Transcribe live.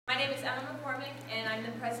is Emma McCormick, and I'm the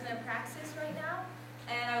president of Praxis right now.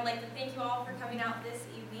 And I would like to thank you all for coming out this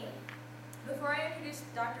evening. Before I introduce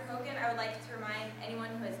Dr. Hogan, I would like to remind anyone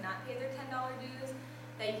who has not paid their $10 dues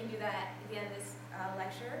that you can do that at the end of this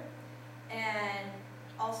lecture. And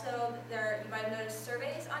also, you might have noticed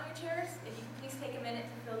surveys on your chairs. If you could please take a minute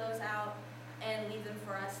to fill those out and leave them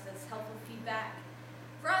for us. That's helpful feedback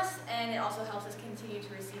for us, and it also helps us continue to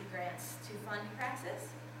receive grants to fund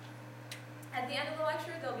Praxis. At the end of the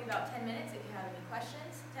lecture, there will be about 10 minutes if you have any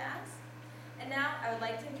questions to ask. And now, I would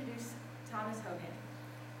like to introduce Thomas Hogan.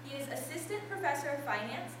 He is Assistant Professor of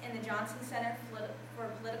Finance in the Johnson Center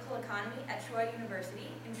for Political Economy at Troy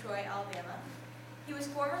University in Troy, Alabama. He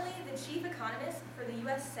was formerly the Chief Economist for the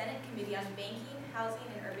U.S. Senate Committee on Banking,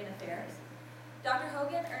 Housing, and Urban Affairs. Dr.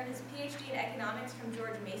 Hogan earned his PhD in Economics from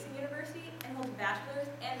George Mason University and holds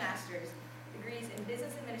bachelor's and master's degrees in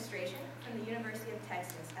Business Administration from the University of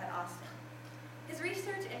Texas at Austin. His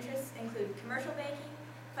research interests include commercial banking,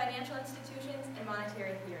 financial institutions, and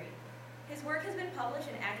monetary theory. His work has been published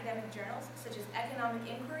in academic journals such as Economic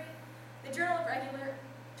Inquiry, the Journal of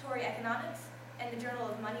Regulatory Economics, and the Journal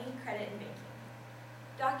of Money, Credit, and Banking.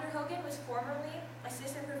 Dr. Hogan was formerly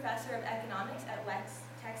Assistant Professor of Economics at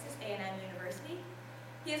Texas A&M University.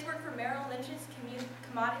 He has worked for Merrill Lynch's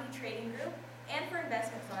Commodity Trading Group and for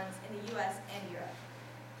investment funds in the U.S. and Europe.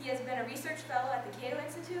 He has been a research fellow at the Cato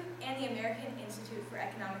Institute and the American Institute for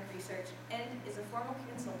Economic Research and is a former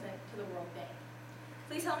consultant to the World Bank.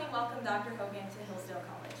 Please help me welcome Dr. Hogan to Hillsdale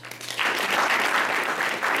College.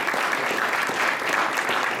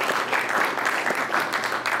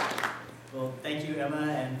 Well, thank you,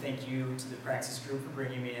 Emma, and thank you to the Praxis group for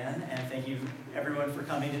bringing me in, and thank you everyone for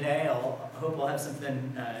coming today. I hope we'll have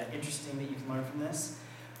something interesting that you can learn from this.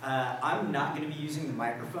 I'm not going to be using the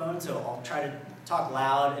microphone, so I'll try to talk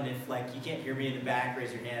loud, and if you can't hear me in the back,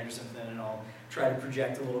 raise your hand or something, and I'll try to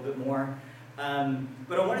project a little bit more.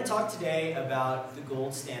 But I want to talk today about the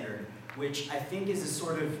gold standard, which I think is a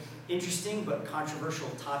sort of interesting but controversial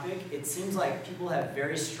topic. It seems like people have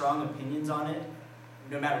very strong opinions on it,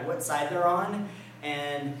 no matter what side they're on,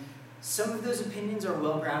 and some of those opinions are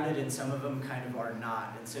well-grounded and some of them kind of are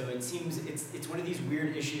not. And so it seems it's one of these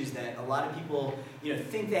weird issues that a lot of people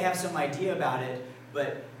think they have some idea about it,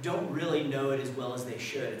 but don't really know it as well as they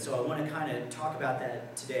should. And so I want to kind of talk about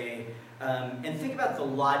that today and think about the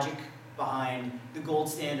logic behind the gold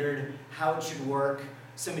standard, how it should work,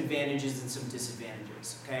 some advantages and some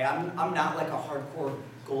disadvantages. Okay, I'm not like a hardcore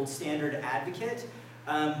gold standard advocate,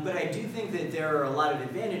 but I do think that there are a lot of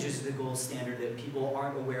advantages to the gold standard that people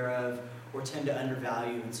aren't aware of or tend to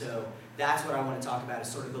undervalue. And so that's what I want to talk about, is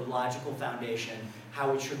sort of the logical foundation,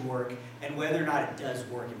 how it should work, and whether or not it does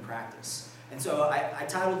work in practice. And so I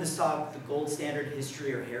titled this talk, The Gold Standard,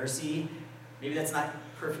 History or Heresy. Maybe that's not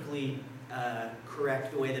perfectly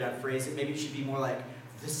correct the way that I phrased it. Maybe it should be more like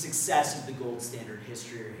the success of the gold standard,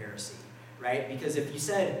 history or heresy, right? Because if you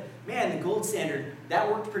said, man, the gold standard, that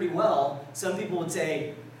worked pretty well, some people would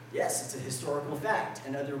say, yes, it's a historical fact.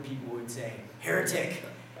 And other people would say, heretic,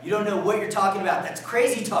 you don't know what you're talking about. That's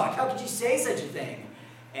crazy talk. How could you say such a thing?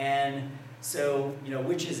 And so,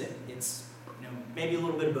 which is it? It's maybe a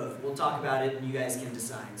little bit of both. We'll talk about it and you guys can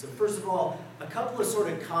decide. So first of all, a couple of sort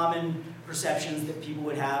of common perceptions that people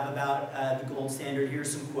would have about the gold standard.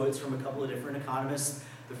 Here's some quotes from a couple of different economists.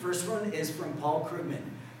 The first one is from Paul Krugman,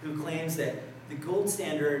 who claims that the gold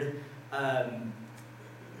standard had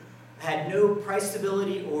no price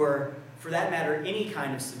stability or, for that matter, any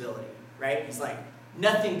kind of stability, right? He's like,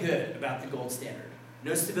 nothing good about the gold standard.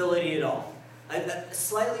 No stability at all. A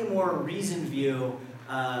slightly more reasoned view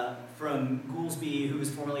from Goolsbee, who was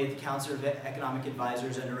formerly at the Council of Economic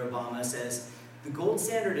Advisors under Obama, says the gold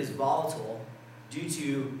standard is volatile due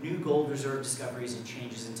to new gold reserve discoveries and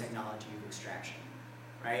changes in technology of extraction,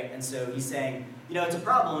 right? And so he's saying, it's a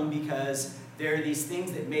problem because there are these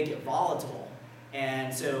things that make it volatile,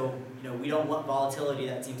 and so we don't want volatility.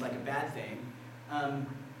 That seems like a bad thing.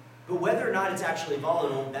 But whether or not it's actually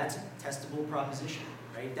volatile, that's a testable proposition,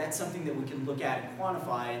 right? That's something that we can look at and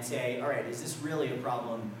quantify and say, all right, is this really a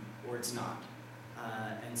problem or it's not?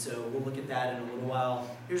 And so we'll look at that in a little while.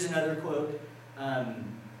 Here's another quote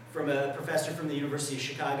from a professor from the University of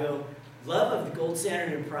Chicago. Love of the gold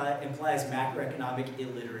standard implies macroeconomic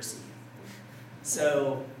illiteracy.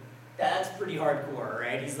 So that's pretty hardcore,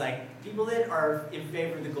 right? He's like, people that are in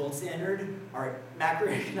favor of the gold standard are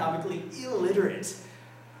macroeconomically illiterate.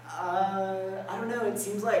 I don't know, it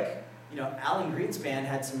seems like, Alan Greenspan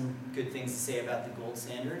had some good things to say about the gold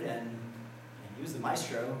standard, and he was the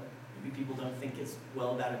maestro. Maybe people don't think as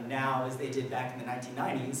well about him now as they did back in the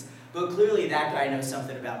 1990s, but clearly that guy knows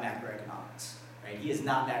something about macroeconomics, right? He is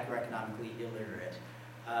not macroeconomically illiterate.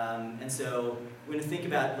 And so we're going to think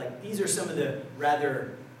about, like, these are some of the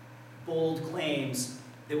rather bold claims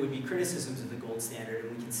that would be criticisms of the gold standard,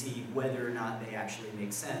 and we can see whether or not they actually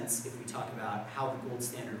make sense if we talk about how the gold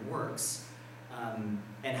standard works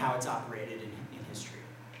and how it's operated in history.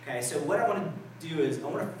 Okay, so what I want to do is I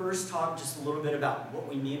want to first talk just a little bit about what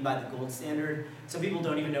we mean by the gold standard. Some people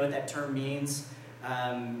don't even know what that term means,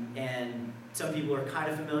 and some people are kind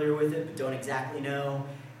of familiar with it but don't exactly know.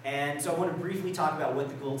 And so I want to briefly talk about what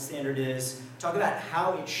the gold standard is, talk about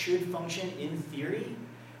how it should function in theory,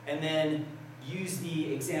 and then use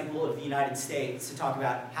the example of the United States to talk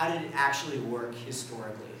about how did it actually work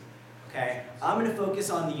historically. Okay, I'm going to focus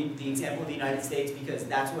on the example of the United States because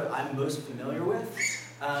that's what I'm most familiar with.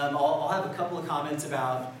 I'll have a couple of comments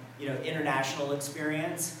about international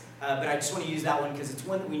experience, but I just want to use that one because it's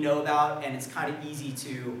one that we know about and it's kind of easy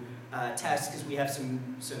to test because we have some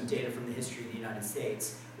data from the history of the United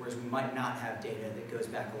States, whereas we might not have data that goes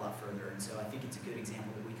back a lot further, and so I think it's a good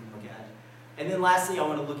example that we can look at. And then lastly, I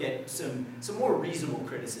want to look at some more reasonable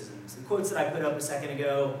criticisms. The quotes that I put up a second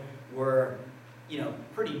ago were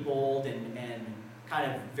pretty bold and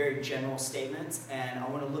kind of very general statements, and I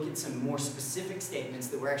want to look at some more specific statements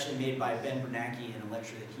that were actually made by Ben Bernanke in a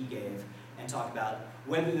lecture that he gave, and talk about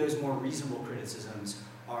whether those more reasonable criticisms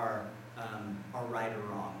are right or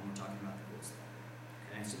wrong when we're talking about the gold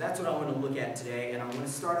standard. Okay, so that's what I want to look at today, and I want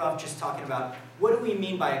to start off just talking about what do we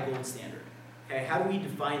mean by a gold standard? Okay, how do we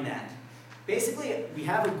define that? Basically, we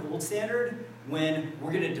have a gold standard when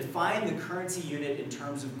we're going to define the currency unit in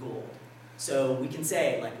terms of gold. So we can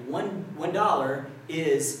say, like, $1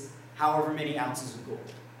 is however many ounces of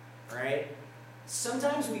gold, all right?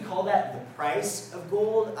 Sometimes we call that the price of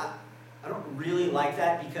gold. I don't really like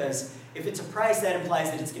that because if it's a price, that implies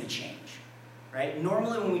that it's going to change, right?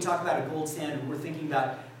 Normally when we talk about a gold standard, we're thinking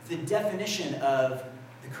about the definition of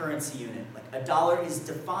the currency unit. Like, a dollar is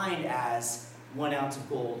defined as 1 ounce of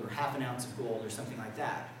gold or half an ounce of gold or something like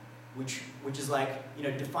that, which is like,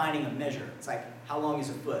 defining a measure. It's like, how long is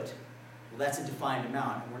a foot? Well, that's a defined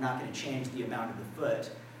amount, and we're not going to change the amount of the foot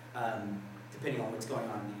depending on what's going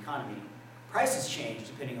on in the economy. Prices change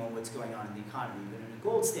depending on what's going on in the economy, but in a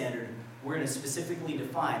gold standard, we're going to specifically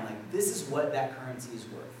define, like, this is what that currency is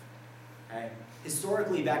worth. Okay?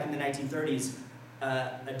 Historically, back in the 1930s,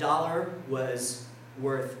 a dollar was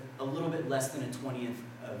worth a little bit less than a 20th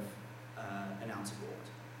of an ounce of gold.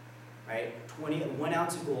 Right? 1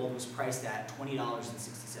 ounce of gold was priced at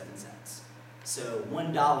 $20.67. So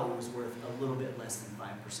 $1 was worth a little bit less than 5%,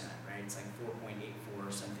 right? It's like 4.84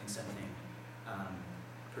 or something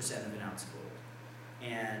percent of an ounce of gold.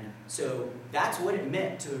 And so that's what it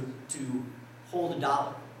meant to hold a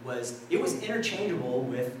dollar. It was interchangeable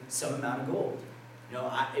with some amount of gold.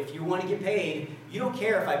 If you want to get paid, you don't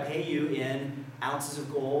care if I pay you in ounces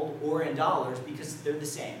of gold or in dollars because they're the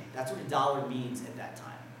same. That's what a dollar means at that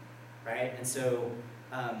time, right? And so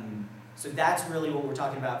that's really what we're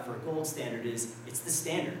talking about for a gold standard it's the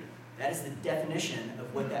standard. That is the definition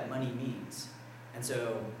of what that money means. And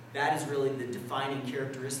so that is really the defining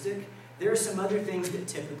characteristic. There are some other things that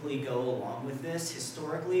typically go along with this.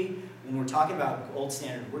 Historically, when we're talking about gold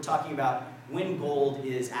standard, we're talking about when gold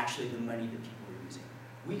is actually the money that people are using.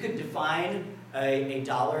 We could define a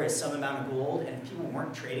dollar as some amount of gold, and if people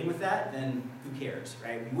weren't trading with that, then who cares,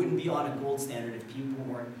 right? We wouldn't be on a gold standard if people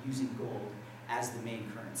weren't using gold as the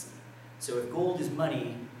main currency. So if gold is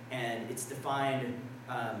money and it's defined,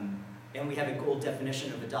 and we have a gold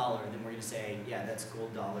definition of a dollar, then we're going to say, yeah, that's a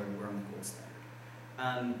gold dollar, and we're on the gold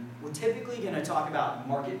standard. We're typically going to talk about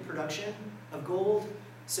market production of gold.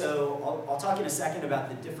 So I'll talk in a second about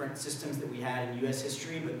the different systems that we had in U.S.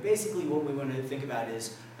 history, but basically what we want to think about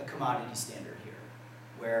is a commodity standard here,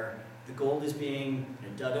 where the gold is being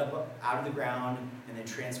dug up out of the ground and then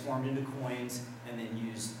transformed into coins and then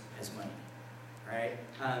used as money, right?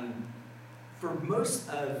 For most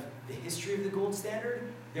of the history of the gold standard,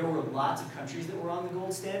 there were lots of countries that were on the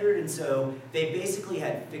gold standard, and so they basically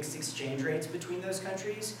had fixed exchange rates between those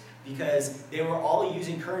countries because they were all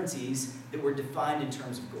using currencies that were defined in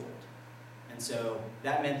terms of gold. And so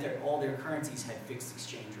that meant that all their currencies had fixed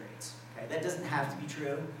exchange rates. Okay? That doesn't have to be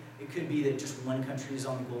true. It could be that just one country is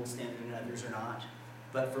on the gold standard and others are not.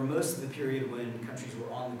 But for most of the period when countries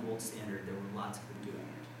were on the gold standard, there were lots of them doing it.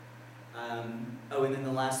 And then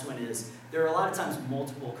the last one is, there are a lot of times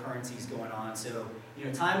multiple currencies going on. So,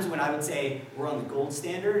 times when I would say we're on the gold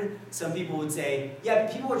standard, some people would say, yeah,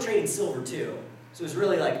 but people were trading silver too. So it's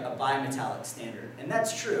really like a bimetallic standard. And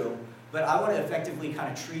that's true, but I want to effectively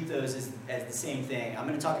kind of treat those as the same thing. I'm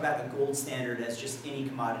going to talk about the gold standard as just any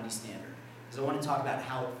commodity standard, because I want to talk about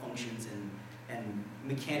how it functions and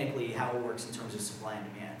mechanically how it works in terms of supply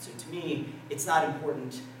and demand. So to me, it's not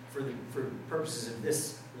important for purposes of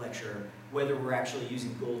this lecture whether we're actually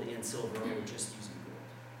using gold and silver or just using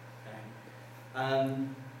gold. Okay?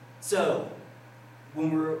 So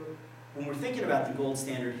when we're thinking about the gold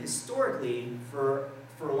standard, historically, for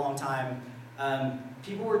a long time,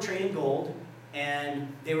 people were trading gold, and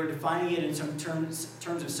they were defining it in some terms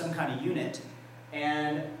of some kind of unit.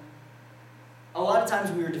 And a lot of times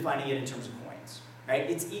we were defining it in terms of coins, right?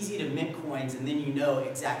 It's easy to mint coins, and then you know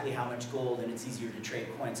exactly how much gold, and it's easier to trade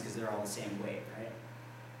coins because they're all the same weight, right?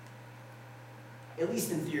 At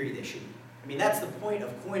least in theory they should be. I mean, that's the point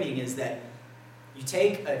of coining, is that you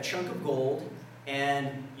take a chunk of gold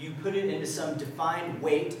and you put it into some defined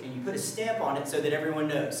weight, and you put a stamp on it so that everyone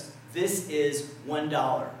knows this is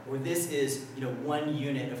 $1, or this is 1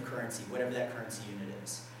 unit of currency, whatever that currency unit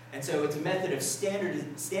is. And so it's a method of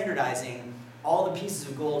standardizing all the pieces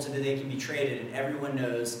of gold so that they can be traded and everyone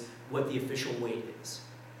knows what the official weight is.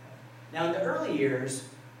 Now in the early years,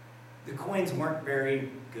 the coins weren't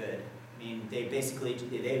very good. I mean,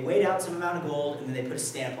 they weighed out some amount of gold and then they put a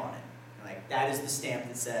stamp on it. Like, that is the stamp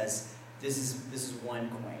that says this is 1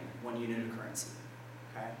 coin, 1 unit of currency.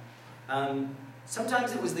 Okay?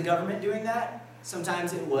 Sometimes it was the government doing that.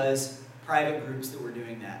 Sometimes it was private groups that were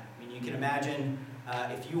doing that. I mean, you can imagine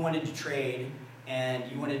if you wanted to trade and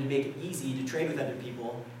you wanted to make it easy to trade with other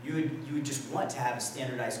people, you would just want to have a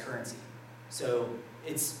standardized currency. So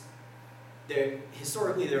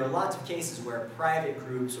historically there are lots of cases where private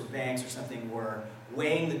groups or banks or something were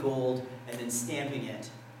weighing the gold and then stamping it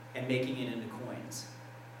and making it into coins.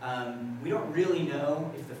 We don't really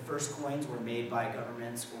know if the first coins were made by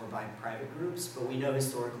governments or by private groups, but we know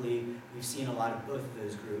historically we've seen a lot of both of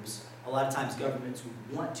those groups. A lot of times governments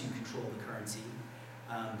would want to control the currency,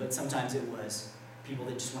 but sometimes it was people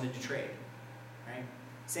that just wanted to trade. Right?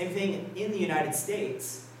 Same thing in the United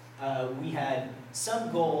States. We had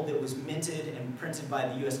some gold that was minted and printed by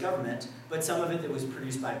the US government, but some of it that was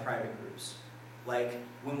produced by private groups. Like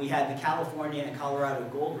when we had the California and Colorado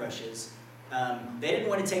gold rushes, they didn't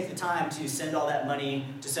want to take the time to send all that money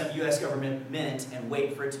to some US government mint and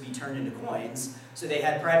wait for it to be turned into coins, so they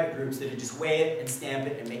had private groups that would just weigh it and stamp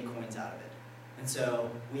it and make coins out of it. And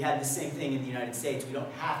so we had the same thing in the United States. We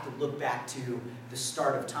don't have to look back to the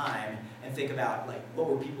start of time and think about like what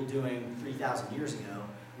were people doing 3,000 years ago.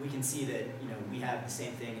 We can see that we have the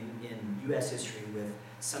same thing in US history with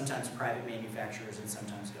sometimes private manufacturers and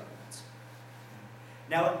sometimes governments.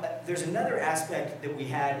 Now, there's another aspect that we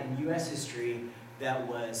had in US history that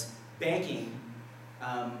was banking,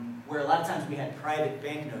 where a lot of times we had private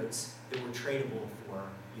banknotes that were tradable for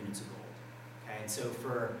units of gold. Okay? And so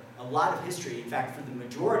for a lot of history, in fact, for the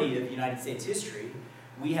majority of United States history,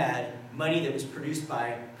 we had money that was produced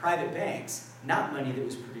by private banks, not money that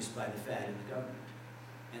was produced by the Fed and the government.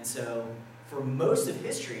 And so for most of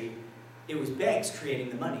history, it was banks creating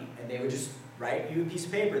the money, and they would just write you a piece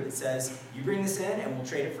of paper that says, you bring this in and we'll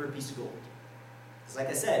trade it for a piece of gold. Because like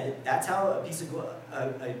I said, that's how a piece of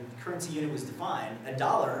a currency unit was defined.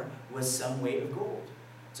 $1 was some weight of gold.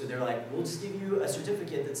 So they're like, we'll just give you a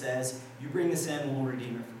certificate that says, you bring this in and we'll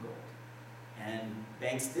redeem it for gold. And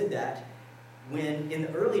banks did that. When in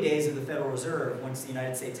the early days of the Federal Reserve, once the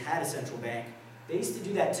United States had a central bank, they used to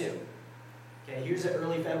do that too. Okay, here's an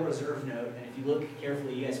early Federal Reserve note, and if you look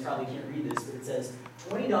carefully, you guys probably can't read this, but it says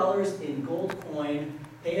 $20 in gold coin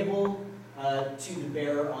payable to the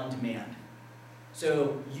bearer on demand.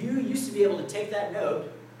 So you used to be able to take that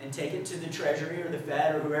note and take it to the Treasury or the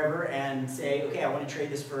Fed or whoever and say, okay, I want to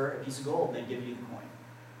trade this for a piece of gold, and they'd give you the coin,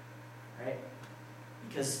 right?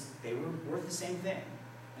 Because they were worth the same thing.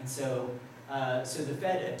 And so, so the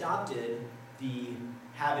Fed adopted the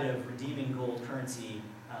habit of redeeming gold currency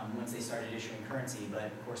once they started issuing currency, but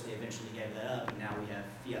of course they eventually gave that up, and now we have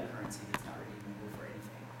fiat currency that's not redeemable for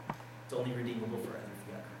anything. It's only redeemable for other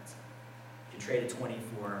fiat currency. You can trade a 20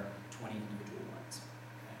 for 20 individual ones.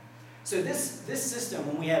 Okay. So this system,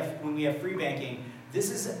 when we have free banking, this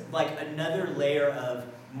is like another layer of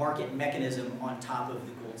market mechanism on top of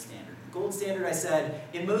the gold standard. The gold standard, I said,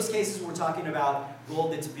 in most cases we're talking about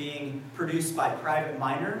gold that's being produced by private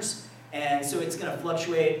miners, and so it's going to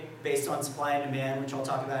fluctuate based on supply and demand, which I'll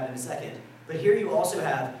talk about in a second. But here you also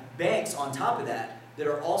have banks on top of that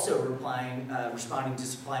are also responding to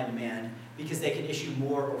supply and demand because they can issue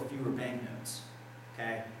more or fewer banknotes.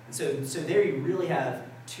 Okay? And so there you really have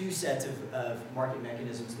two sets of market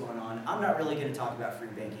mechanisms going on. I'm not really going to talk about free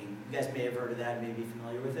banking. You guys may have heard of that and may be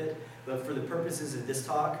familiar with it. But for the purposes of this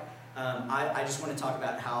talk, I just want to talk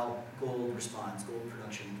about how gold responds, gold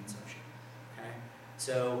production and consumption.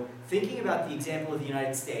 So thinking about the example of the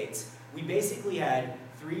United States, we basically had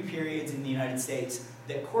 3 periods in the United States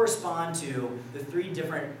that correspond to the three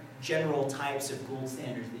different general types of gold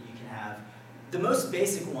standards that you can have. The most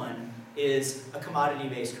basic one is a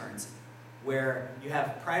commodity-based currency, where you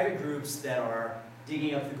have private groups that are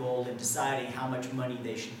digging up the gold and deciding how much money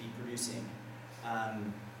they should be producing.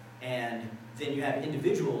 And then you have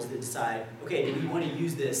individuals that decide, okay, do we want to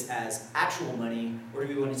use this as actual money, or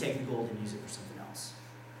do we want to take the gold and use it for something else?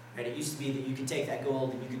 Right? It used to be that you could take that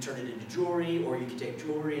gold and you could turn it into jewelry, or you could take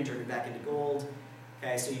jewelry and turn it back into gold.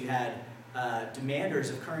 Okay, so you had demanders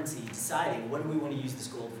of currency deciding, what do we want to use this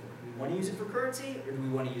gold for? Do we want to use it for currency, or do we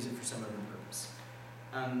want to use it for some other purpose?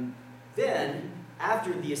 Then,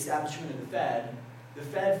 after the establishment of the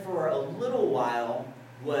Fed for a little while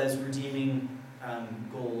was redeeming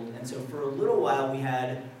gold, and so for a little while we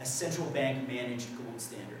had a central bank managed gold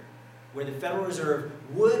standard, where the Federal Reserve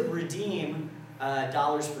would redeem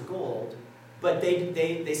dollars for gold, but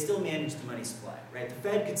they still managed the money supply, right? The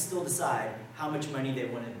Fed could still decide how much money they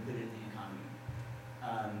wanted to put into the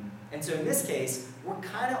economy. And so in this case, we're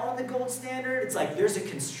kind of on the gold standard. It's like there's a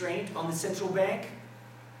constraint on the central bank,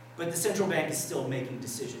 but the central bank is still making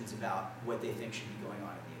decisions about what they think should be going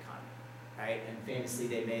on in the economy, right? And famously,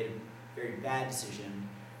 they made a very bad decision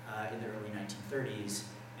in the early 1930s,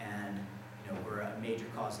 and were a major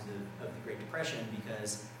cause of the Great Depression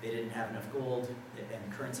because they didn't have enough gold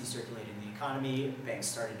and currency circulated in the economy. Banks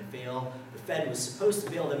started to fail. The Fed was supposed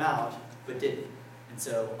to bail them out, but didn't. And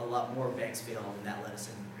so a lot more banks failed, and that led us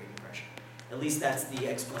into the Great Depression. At least that's the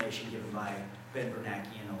explanation given by Ben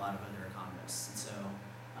Bernanke and a lot of other economists. And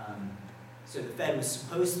so the Fed was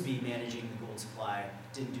supposed to be managing the gold supply,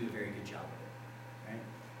 didn't do a very good job of it,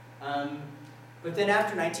 right? But then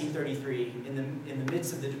after 1933, in the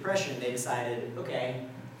midst of the Depression, they decided, okay,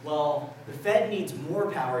 well, the Fed needs more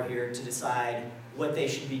power here to decide what they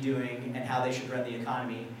should be doing and how they should run the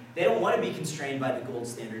economy. They don't want to be constrained by the gold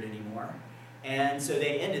standard anymore. And so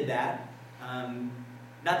they ended that.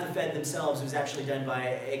 Not the Fed themselves, it was actually done by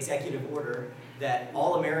executive order that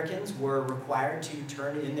all Americans were required to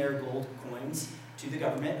turn in their gold coins to the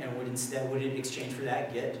government and would in exchange for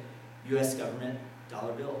that get US government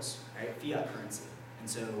dollar bills, right? Fiat currency. And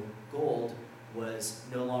so gold was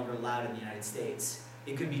no longer allowed in the United States.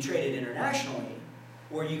 It could be traded internationally,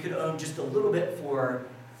 or you could own just a little bit for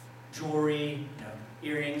jewelry,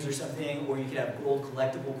 earrings or something, or you could have gold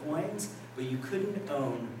collectible coins, but you couldn't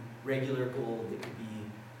own regular gold that could be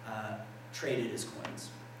traded as coins.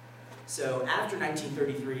 So after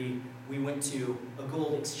 1933, we went to a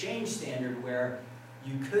gold exchange standard where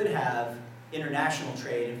you could have international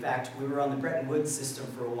trade. In fact, we were on the Bretton Woods system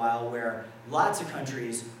for a while where lots of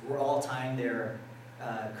countries were all tying their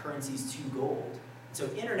currencies to gold. So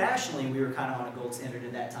internationally, we were kind of on a gold standard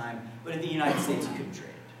at that time, but in the United States, you couldn't trade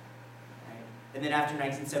it. Right? And then after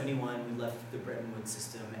 1971, we left the Bretton Woods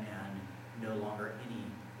system and no longer any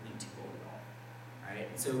link to gold at all. Right?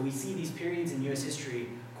 And so we see these periods in US history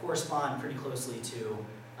correspond pretty closely to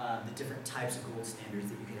the different types of gold standards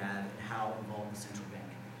that you could have and how involved the central bank can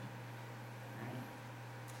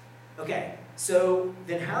be. Okay, so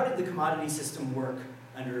then how did the commodity system work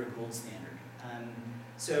under a gold standard?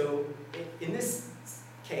 So in this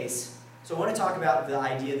case, so I want to talk about the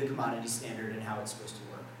idea of the commodity standard and how it's supposed to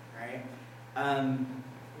work, right?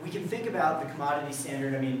 We can think about the commodity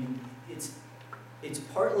standard, I mean, it's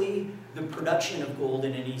partly the production of gold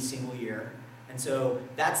in any single year, and so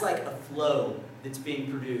that's like a flow that's being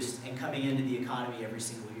produced and coming into the economy every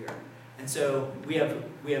single year. And so we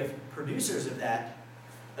have producers of that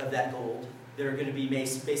gold that are going to be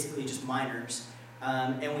basically just miners,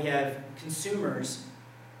 and we have consumers.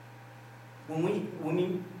 When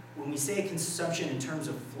we say consumption in terms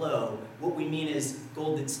of flow, what we mean is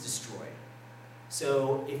gold that's destroyed.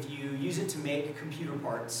 So if you use it to make computer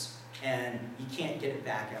parts and you can't get it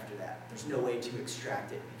back after that, there's no way to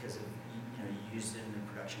extract it because of, you used it in the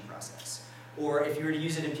production process. Or if you were to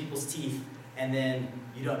use it in people's teeth and then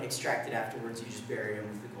you don't extract it afterwards, you just bury them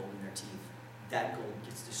with the gold in their teeth, that gold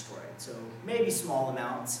gets destroyed. So maybe small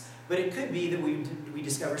amounts, but it could be that we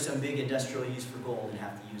discover some big industrial use for gold and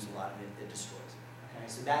have to use a lot of it that destroys it. Okay?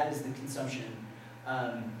 So that is the consumption.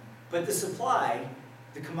 But the supply,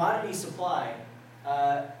 the commodity supply,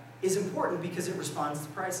 is important because it responds to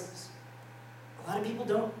prices. A lot of people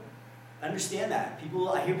don't understand that.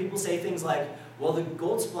 I hear people say things like, well, the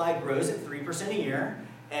gold supply grows at 3% a year,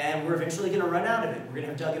 and we're eventually going to run out of it. We're going to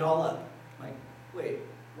have dug it all up. I'm like, wait,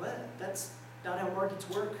 what? That's not how markets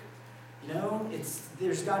work.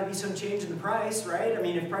 There's got to be some change in the price, right? I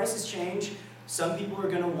mean, if prices change, some people are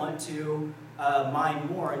going to want to mine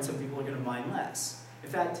more, and some people are going to mine less. In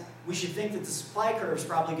fact, we should think that the supply curve is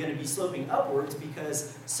probably going to be sloping upwards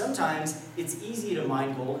because sometimes it's easy to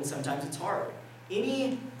mine gold and sometimes it's hard.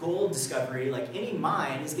 any gold discovery, like any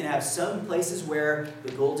mine, is going to have some places where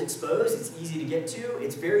the gold's exposed, it's easy to get to,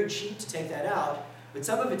 it's very cheap to take that out, but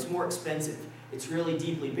some of it's more expensive. It's really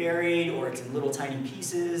deeply buried, or it's in little tiny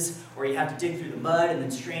pieces, or you have to dig through the mud and then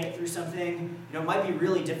strain it through something. It might be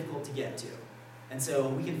really difficult to get to. And so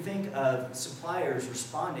we can think of suppliers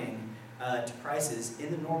responding to prices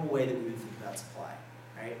in the normal way that we would think about supply,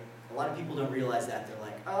 right? A lot of people don't realize that. They're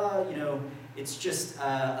like, oh, it's just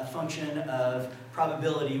a function of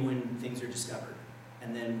probability when things are discovered,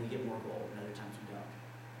 and then we get more gold, and other times we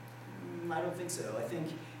don't. I don't think so. I think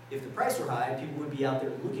if the price were high, people would be out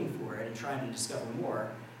there looking for it and trying to discover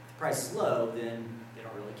more. If the price is low, then they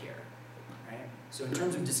don't really care, right? So in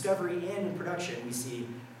terms of discovery and in production, we see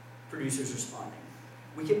producers responding.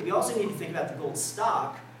 We also need to think about the gold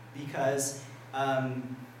stock, because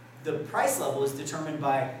the price level is determined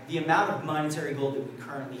by the amount of monetary gold that we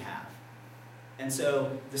currently have. And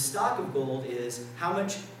so the stock of gold is how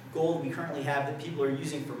much gold we currently have that people are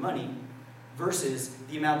using for money versus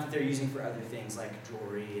the amount that they're using for other things like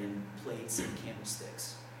jewelry and plates and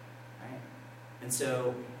candlesticks, right? And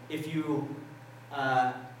so if you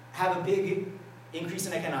have a big increase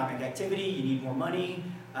in economic activity, you need more money,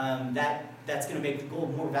 that's going to make the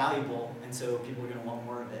gold more valuable, and so people are going to want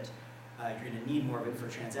more of it. You're going to need more of it for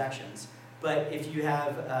transactions. But if you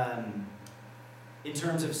have, in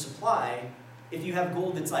terms of supply, if you have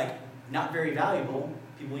gold that's like not very valuable,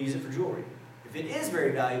 people use it for jewelry. If it is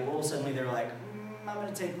very valuable, suddenly they're like, I'm going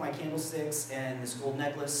to take my candlesticks and this gold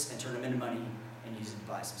necklace and turn them into money and use it to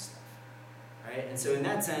buy some stuff, right? And so in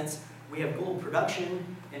that sense, we have gold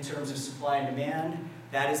production in terms of supply and demand.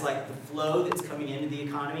 That is like the flow that's coming into the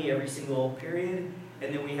economy every single period.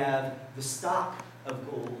 And then we have the stock of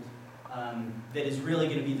gold that is really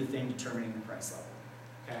going to be the thing determining the price level,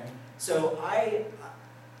 okay? So I've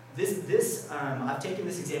taken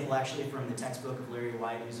this example actually from the textbook of Larry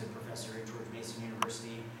White, who's a professor at George Mason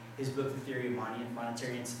University. His book, The Theory of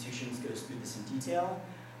Monetary Institutions, goes through this in detail.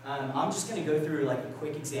 I'm just going to go through like a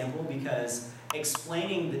quick example because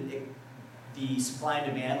explaining the supply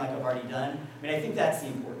and demand, like I've already done, I think that's the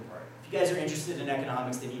important part. If you guys are interested in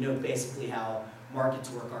economics, then you know basically how markets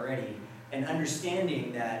work already. And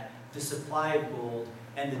understanding that the supply of gold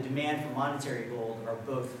and the demand for monetary gold are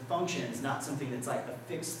both functions, not something that's like a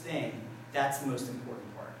fixed thing, that's the most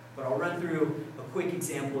important part. But I'll run through a quick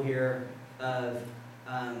example here of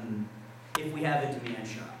if we have a demand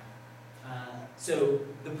shock. So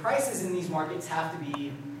the prices in these markets have to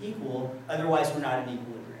be equal, otherwise we're not in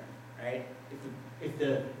equilibrium, right? If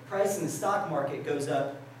the price in the stock market goes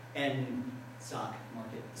up and stock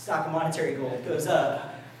of monetary gold goes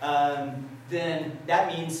up, then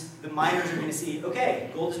that means the miners are going to see, okay,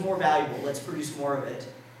 gold is more valuable, let's produce more of it.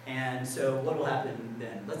 And so what will happen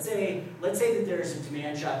then? Let's say that there's a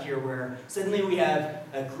demand shock here where suddenly we have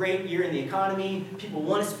a great year in the economy, people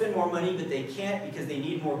want to spend more money, but they can't because they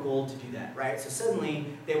need more gold to do that, right? So suddenly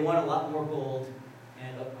they want a lot more gold,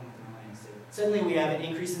 and suddenly we have an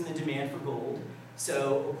increase in the demand for gold.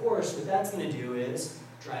 So of course, what that's going to do is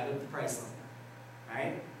drive up the price level,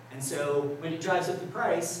 right? And so when it drives up the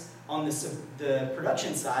price, on the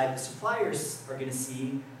production side, the suppliers are going to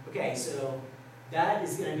see, okay, so that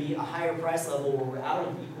is going to be a higher price level where we're out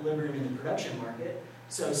of equilibrium in the production market.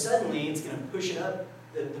 So suddenly it's going to push it up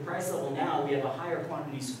the price level now. We have a higher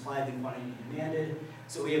quantity supplied than quantity demanded.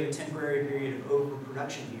 So we have a temporary period of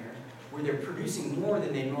overproduction here where they're producing more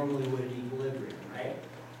than they normally would at equilibrium, right?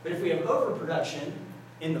 But if we have overproduction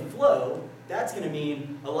in the flow, that's going to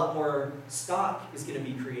mean a lot more stock is going to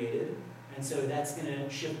be created. And so that's going to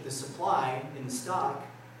shift the supply in the stock.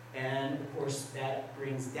 And of course, that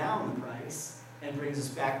brings down the price and brings us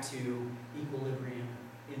back to equilibrium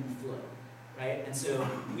in the flow, right? And so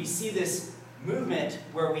we see this movement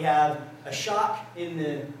where we have a shock in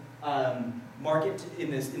the market, in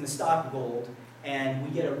the stock of gold, and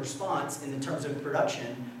we get a response in the terms of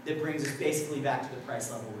production that brings us basically back to the price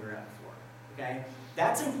level we were at before, okay?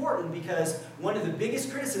 That's important because one of the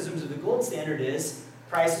biggest criticisms of the gold standard is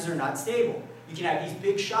prices are not stable. You can have these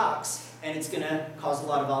big shocks, and it's going to cause a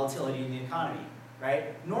lot of volatility in the economy,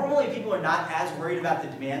 right? Normally, people are not as worried about the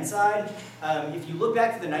demand side. If you look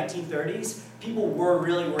back to the 1930s, people were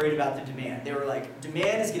really worried about the demand. They were like,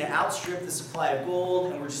 demand is going to outstrip the supply of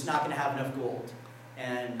gold, and we're just not going to have enough gold.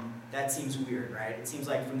 And that seems weird, right? It seems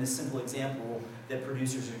like from this simple example that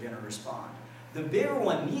producers are going to respond. The bigger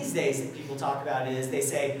one these days that people talk about is they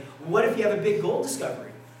say, what if you have a big gold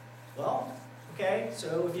discovery? Well, okay,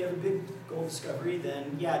 so if you have a big gold discovery,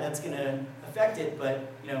 then yeah, that's going to affect it,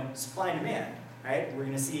 but supply and demand, right? We're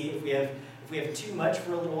going to see if we have too much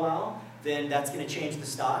for a little while, then that's going to change the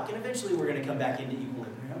stock, and eventually we're going to come back into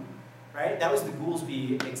equilibrium. right? That was the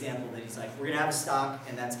Goolsbee example that he's like, we're going to have a stock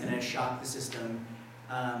and that's going to shock the system.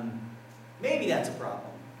 Maybe that's a problem.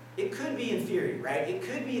 It could be in theory, right? It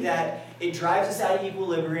could be that it drives us out of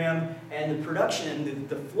equilibrium and the production,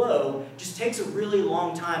 the flow, just takes a really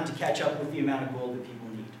long time to catch up with the amount of gold that people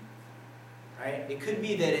need, right? It could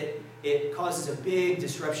be that it causes a big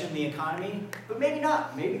disruption in the economy, but maybe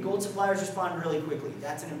not. Maybe gold suppliers respond really quickly.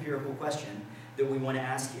 That's an empirical question that we want to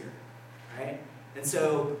ask here, right? And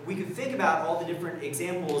so we could think about all the different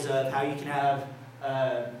examples of how you can have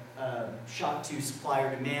shock to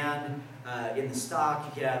supplier demand in the stock.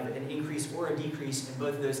 You could have an increase or a decrease. In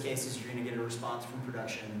both of those cases, you're going to get a response from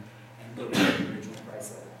production and go back to the original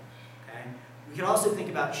price level. Okay? We can also think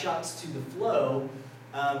about shocks to the flow,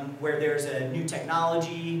 where there's a new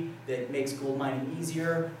technology that makes gold mining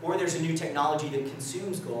easier, or there's a new technology that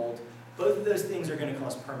consumes gold. Both of those things are going to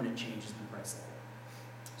cause permanent changes in the price level.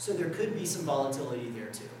 So there could be some volatility there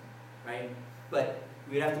too, right? But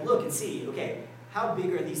we'd have to look and see, okay, how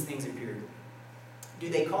big are these things empirically? Do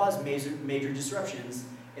they cause major disruptions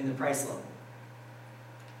in the price level?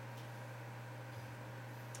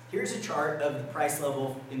 Here's a chart of the price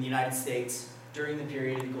level in the United States during the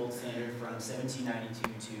period of the gold standard from 1792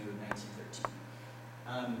 to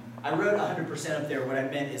 1913. I wrote 100% up there. What I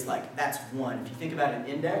meant is like, that's one. If you think about an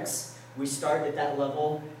index, we start at that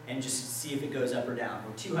level and just see if it goes up or down.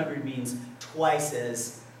 Where 200 means twice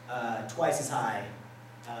as high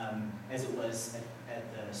as it was at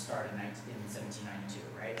the start in 1792,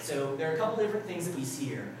 right? So there are a couple different things that we see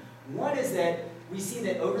here. One is that we see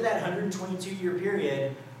that over that 122-year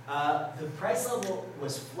period, the price level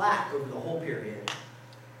was flat over the whole period,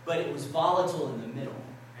 but it was volatile in the middle,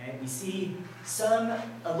 right? We see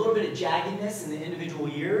a little bit of jaggedness in the individual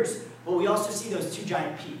years, but we also see those two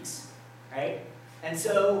giant peaks, right? And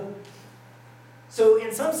so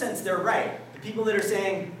in some sense, they're right. The people that are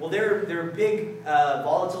saying, well, there are big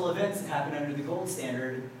volatile events that happen under the gold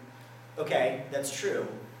standard, okay, that's true.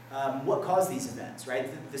 What caused these events, right?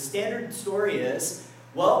 The standard story is,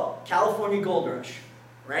 well, California gold rush,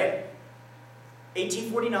 right?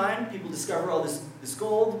 1849, people discover all this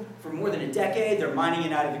gold. For more than a decade, they're mining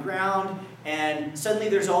it out of the ground, and suddenly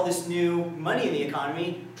there's all this new money in the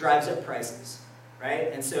economy, drives up prices,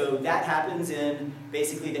 right? And so that happens in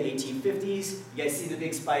basically the 1850s. You guys see the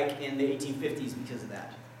big spike in the 1850s because of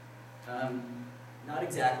that. Not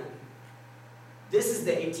exactly. This is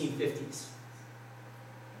the 1850s.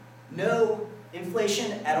 No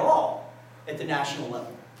inflation at all at the national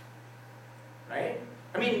level, right?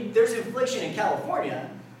 I mean, there's inflation in California,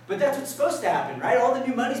 but that's what's supposed to happen, right? All the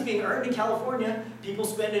new money's being earned in California, people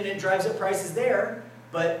spend it and it drives up prices there,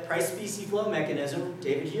 but price specie flow mechanism,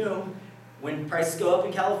 David Hume, when prices go up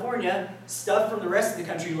in California, stuff from the rest of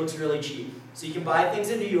the country looks really cheap. So you can buy things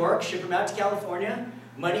in New York, ship them out to California,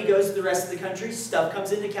 money goes to the rest of the country, stuff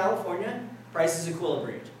comes into California, prices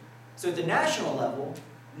equilibrate. So at the national level,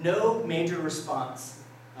 no major response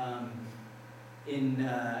in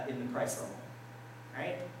the price level,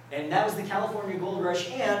 right? And that was the California gold rush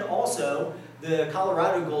and also the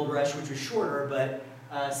Colorado gold rush, which was shorter, but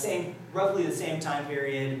roughly the same time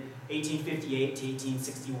period, 1858 to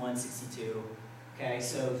 1861, 62. Okay,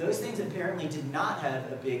 so those things apparently did not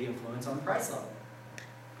have a big influence on the price level.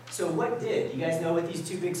 So what did? Do you guys know what these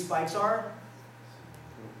two big spikes are?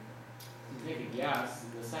 To take a guess,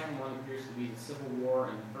 the second one appears to be the Civil War,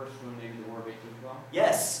 and the first one maybe the War of 1812?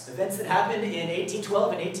 Yes, events that happened in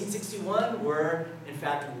 1812 and 1861 were, in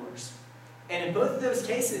fact, wars. And in both of those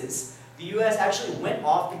cases, the U.S. actually went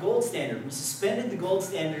off the gold standard. We suspended the gold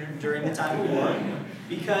standard during the time of war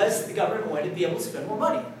because the government wanted to be able to spend more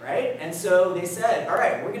money, right? And so they said, all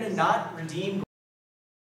right, we're going to not redeem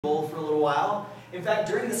gold for a little while. In fact,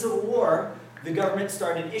 during the Civil War, the government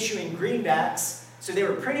started issuing greenbacks. So they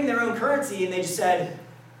were printing their own currency, and they just said,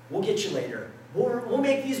 we'll get you later. We'll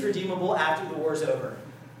make these redeemable after the war's over.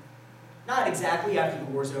 Not exactly after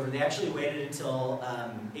the war's over. They actually waited until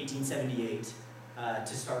 1878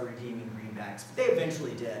 to start redeeming greenbacks. But they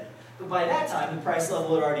eventually did. But by that time, the price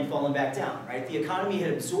level had already fallen back down, right? The economy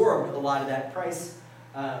had absorbed a lot of that price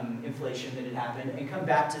inflation that had happened and come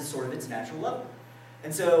back to sort of its natural level.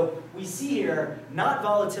 And so we see here not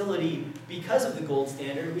volatility because of the gold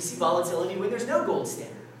standard, we see volatility when there's no gold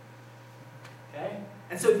standard. Okay?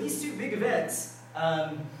 And so these two big events,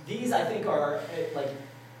 these I think are like,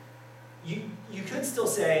 you could still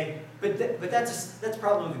say, but that's a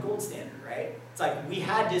problem with the gold standard, right? It's like we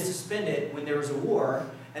had to suspend it when there was a war,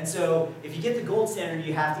 and so if you get the gold standard,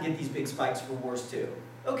 you have to get these big spikes for wars too.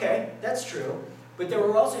 Okay, that's true, but there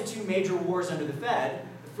were also two major wars under the Fed,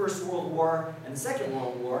 the First World War and the Second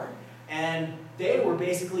World War, and they were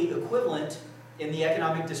basically equivalent in the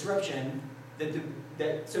economic disruption,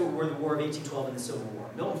 so were the War of 1812 and the Civil War.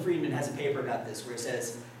 Milton Friedman has a paper about this where it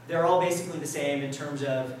says they're all basically the same in terms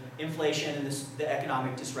of inflation and the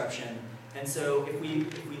economic disruption. And so if we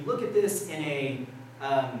look at this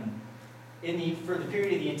for the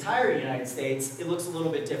period of the entire United States, it looks a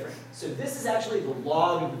little bit different. So this is actually the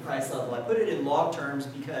log of the price level. I put it in log terms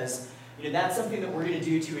because that's something that we're going to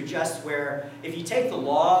do to adjust where if you take the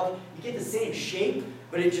log, you get the same shape,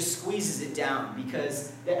 but it just squeezes it down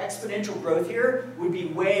because the exponential growth here would be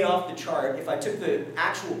way off the chart. If I took the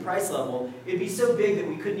actual price level, it'd be so big that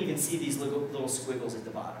we couldn't even see these little squiggles at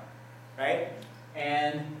the bottom, right?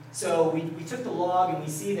 And so we took the log and we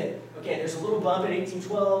see that, okay, there's a little bump at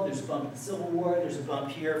 1812, there's a bump at the Civil War, there's a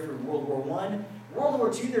bump here for World War I. World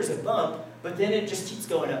War II, there's a bump, but then it just keeps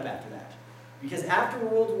going up after that. Because after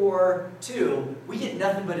World War II, we get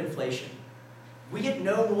nothing but inflation. We get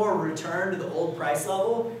no more return to the old price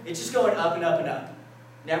level. It's just going up and up and up,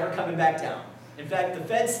 never coming back down. In fact, the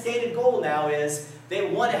Fed's stated goal now is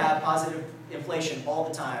they want to have positive inflation all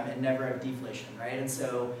the time and never have deflation, right? And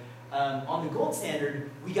so on the gold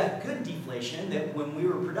standard, we got good deflation that when we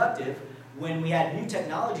were productive, when we had new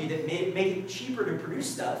technology that made it cheaper to produce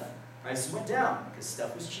stuff, prices went down because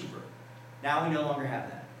stuff was cheaper. Now we no longer have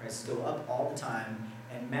that. Prices go up all the time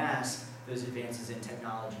and mask those advances in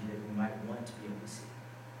technology that we might want to be able to see.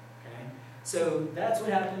 Okay? So that's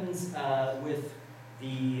what happens with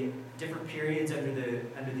the different periods under the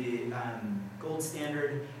gold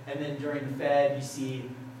standard, and then during the Fed you see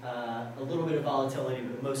a little bit of volatility,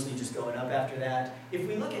 but mostly just going up after that. If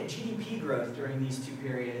we look at GDP growth during these two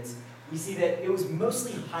periods, we see that it was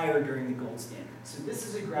mostly higher during the gold standard. So this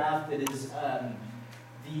is a graph that is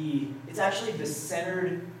it's actually the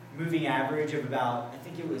centered moving average of about, I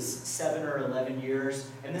think it was 7 or 11 years.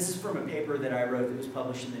 And this is from a paper that I wrote that was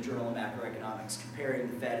published in the Journal of Macroeconomics comparing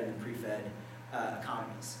the Fed and the pre-Fed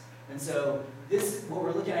economies. And so what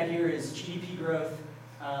we're looking at here is GDP growth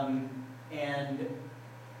and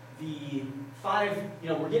the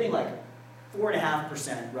we're getting like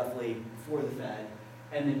 4.5% roughly for the Fed.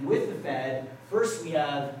 And then with the Fed, first we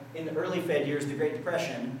have, in the early Fed years, the Great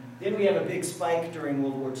Depression. Then we have a big spike during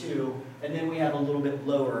World War II. And then we have a little bit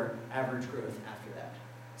lower average growth after that.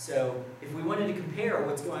 So if we wanted to compare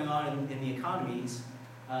what's going on in the economies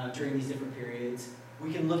during these different periods,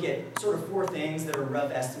 we can look at sort of 4 things that are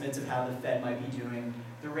rough estimates of how the Fed might be doing.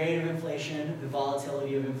 The rate of inflation, the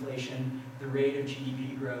volatility of inflation, the rate of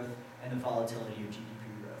GDP growth, and the volatility of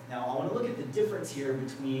GDP growth. Now I want to look at the difference here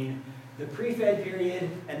between the pre-Fed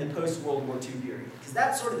period and the post-World War II period, because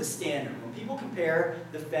that's sort of the standard. When people compare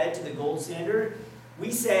the Fed to the gold standard,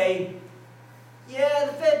 we say, yeah,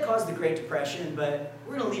 the Fed caused the Great Depression, but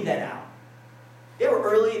we're going to leave that out. They were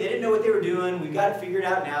early, they didn't know what they were doing, we've got it figured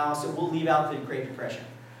out now, so we'll leave out the Great Depression.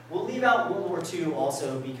 We'll leave out World War II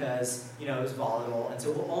also because, it was volatile, and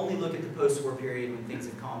so we'll only look at the post-war period when things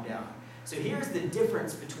have calmed down. So here's the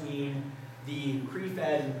difference between the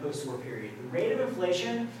pre-Fed and the post-war period. The rate of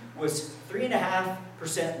inflation was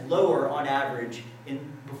 3.5% lower on average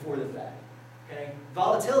before the Fed. Okay?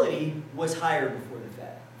 Volatility was higher before the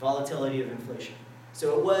Fed, volatility of inflation.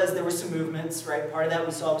 So there were some movements, right? Part of that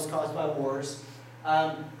we saw was caused by wars.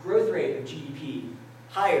 Growth rate of GDP,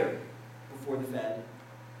 higher before the Fed,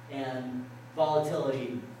 and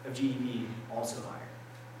volatility of GDP also higher.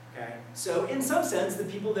 Okay? So in some sense, the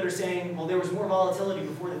people that are saying, well, there was more volatility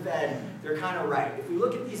before the Fed, they're kind of right. If we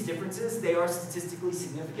look at these differences, they are statistically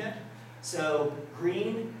significant. So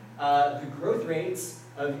green, the growth rates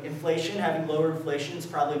of inflation, having lower inflation is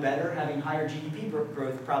probably better, having higher GDP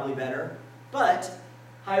growth probably better, but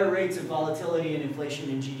higher rates of volatility and inflation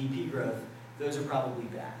and GDP growth, those are probably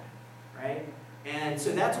bad, right? And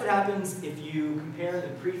so that's what happens if you compare the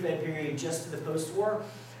pre-Fed period just to the post-war.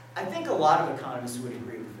 I think a lot of economists would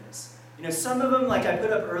agree with this. Some of them, like I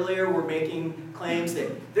put up earlier, were making claims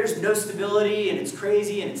that there's no stability and it's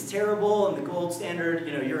crazy and it's terrible and the gold standard,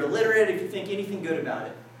 you're illiterate if you think anything good about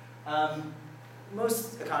it.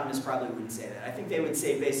 Most economists probably wouldn't say that. I think they would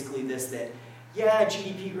say basically this, that yeah,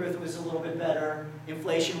 GDP growth was a little bit better,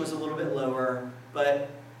 inflation was a little bit lower, but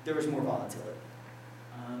there was more volatility.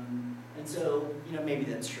 And so, maybe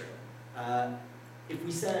that's true. If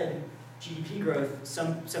we said GDP growth,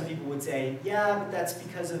 some people would say, yeah, but that's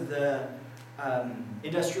because of the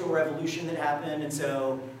Industrial Revolution that happened, and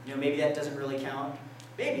so, maybe that doesn't really count.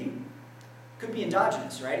 Maybe. Could be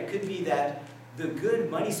endogenous, right? It could be that the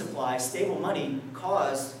good money supply, stable money,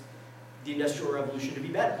 caused the Industrial Revolution to be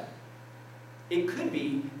better. It could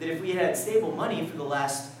be that if we had stable money for the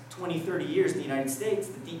last 20, 30 years in the United States,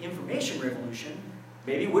 that the information revolution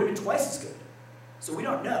maybe would have been twice as good. So we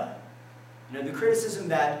don't know. The criticism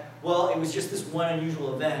that, well, it was just this one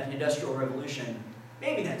unusual event, Industrial Revolution.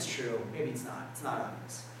 Maybe that's true, maybe it's not. It's not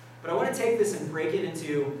obvious. But I want to take this and break it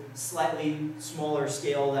into slightly smaller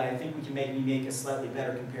scale that I think we can maybe make a slightly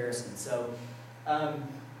better comparison. So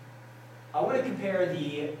I want to compare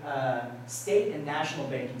the state and national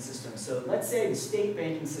banking system. So let's say the state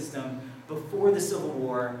banking system before the Civil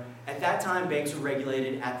War. At that time, banks were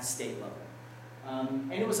regulated at the state level.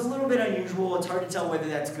 And it was a little bit unusual. It's hard to tell whether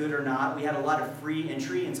that's good or not. We had a lot of free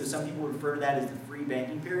entry, and so some people refer to that as the free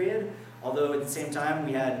banking period. Although at the same time,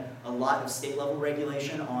 we had a lot of state-level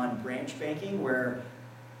regulation on branch banking, where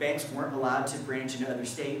banks weren't allowed to branch into other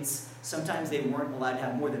states. Sometimes they weren't allowed to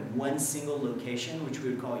have more than one single location, which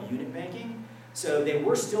we would call unit banking. So they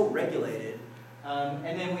were still regulated.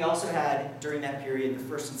 And then we also had, during that period, the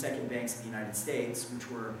first and second banks of the United States, which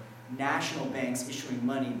were national banks issuing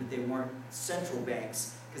money, but they weren't central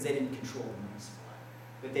banks because they didn't control the money supply.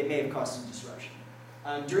 But they may have caused some disruption.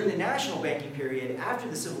 During the national banking period, after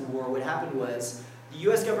the Civil War, what happened was the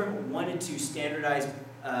US government wanted to standardize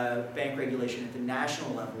bank regulation at the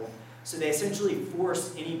national level, so they essentially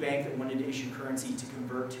forced any bank that wanted to issue currency to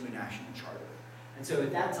convert to a national charter. And so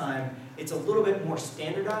at that time, it's a little bit more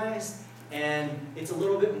standardized, and it's a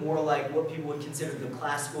little bit more like what people would consider the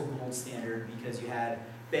classical gold standard, because you had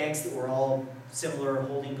banks that were all similar,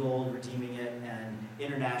 holding gold, redeeming it, and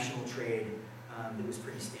international trade that was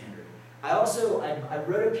pretty standard. I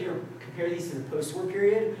wrote up here, compare these to the post-war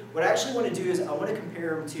period. What I actually want to do is I want to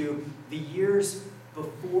compare them to the years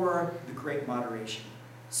before the Great Moderation.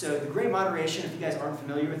 So the Great Moderation, if you guys aren't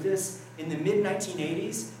familiar with this, in the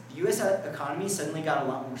mid-1980s, the US economy suddenly got a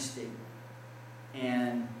lot more stable.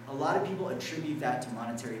 And a lot of people attribute that to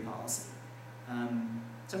monetary policy.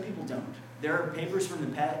 Some people don't. There are papers from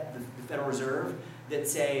the Federal Reserve, that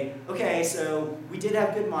say, okay, so we did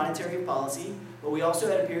have good monetary policy, but we also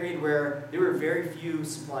had a period where there were very few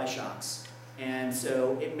supply shocks. And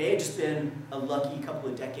so it may have just been a lucky couple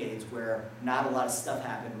of decades where not a lot of stuff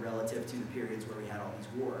happened relative to the periods where we had all these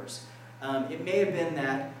wars. It may have been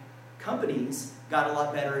that companies got a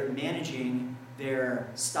lot better at managing their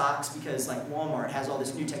stocks, because like Walmart has all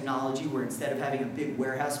this new technology where instead of having a big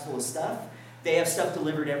warehouse full of stuff, they have stuff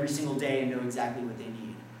delivered every single day and know exactly what they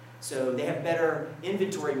need. So they have better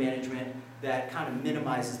inventory management that kind of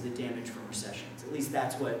minimizes the damage from recessions. At least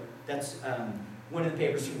that's one of the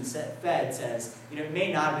papers from the Fed says, it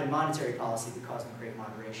may not have been monetary policy that caused the Great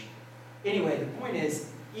Moderation. Anyway, the point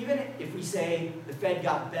is, even if we say the Fed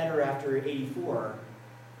got better after '84,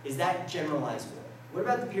 is that generalizable? What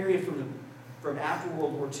about the period from after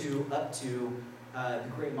World War II up to the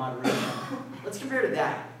Great Moderation? Let's compare to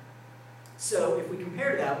that. So if we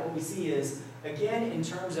compare to that, what we see is, again, in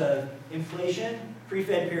terms of inflation,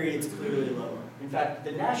 pre-Fed period is clearly lower. In fact,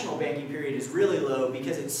 the national banking period is really low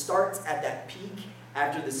because it starts at that peak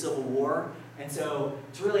after the Civil War. And so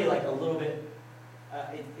it's really like a little bit,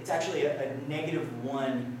 it's actually a negative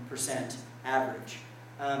 1% average.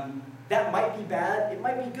 That might be bad, it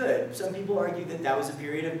might be good. Some people argue that that was a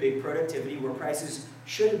period of big productivity where prices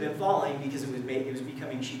should have been falling because it was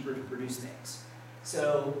becoming cheaper to produce things.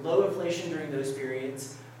 So low inflation during those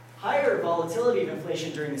periods, higher volatility of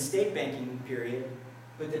inflation during the state banking period,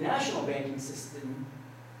 but the national banking system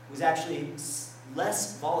was actually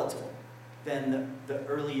less volatile than the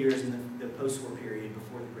early years in the post-war period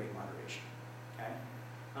before the Great Moderation.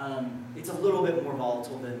 Okay? It's a little bit more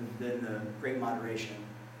volatile than the Great Moderation,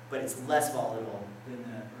 but it's less volatile than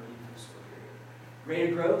the early post-war period.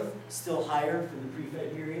 Rate of growth, still higher for the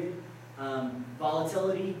pre-Fed period.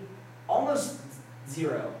 Volatility, almost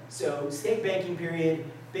zero. So state banking period,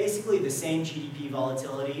 basically the same GDP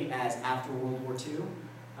volatility as after World War II,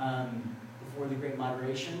 before the Great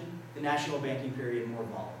Moderation. The national banking period more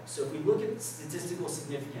volatile. So if we look at statistical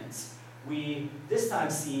significance, we this time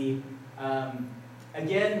see,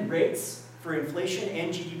 again, rates for inflation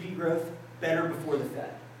and GDP growth better before the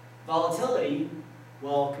Fed. Volatility,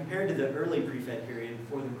 well, compared to the early pre-Fed period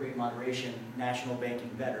before the Great Moderation, national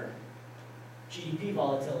banking better. GDP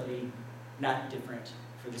volatility, not different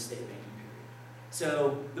for the state banking period.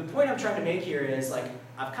 So the point I'm trying to make here is, like,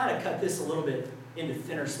 I've kind of cut this a little bit into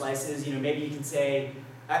thinner slices. Maybe you can say,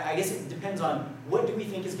 I guess it depends on what do we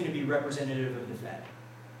think is going to be representative of the Fed.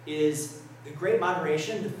 Is the Great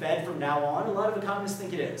Moderation the Fed from now on? A lot of economists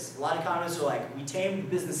think it is. A lot of economists are like, we tamed the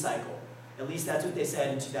business cycle. At least that's what they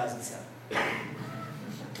said in 2007.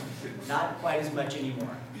 Not quite as much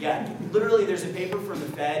anymore. Yeah, literally there's a paper from the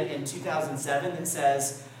Fed in 2007 that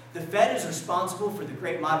says, the Fed is responsible for the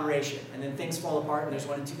Great Moderation. And then things fall apart, and there's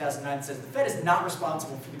one in 2009 that says, the Fed is not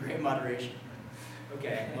responsible for the Great Moderation.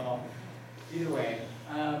 Okay, well, either way.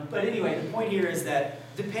 But anyway, the point here is that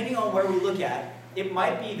depending on where we look at, it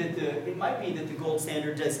might be that the gold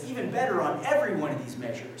standard does even better on every one of these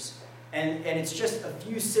measures, and it's just a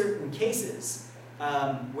few certain cases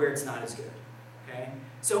where it's not as good. Okay,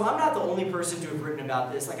 so I'm not the only person to have written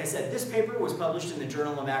about this. Like I said, this paper was published in the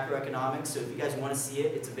Journal of Macroeconomics, so if you guys want to see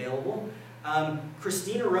it, it's available.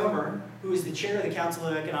 Christina Romer, who is the chair of the Council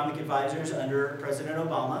of Economic Advisors under President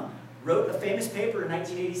Obama, wrote a famous paper in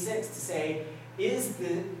 1986 to say, is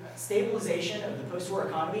the stabilization of the post-war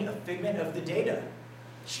economy a figment of the data?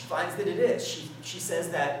 She finds that it is. She says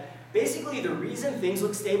that basically the reason things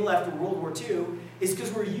look stable after World War II is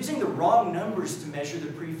because we're using the wrong numbers to measure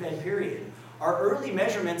the pre-Fed period. Our early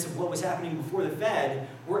measurements of what was happening before the Fed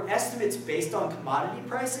were estimates based on commodity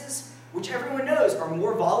prices, which everyone knows are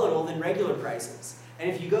more volatile than regular prices. And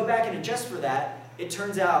if you go back and adjust for that, it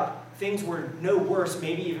turns out things were no worse,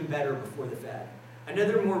 maybe even better before the Fed.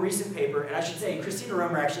 Another more recent paper, and I should say Christina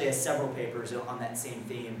Romer actually has several papers on that same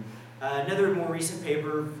theme. Another more recent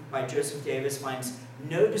paper by Joseph Davis finds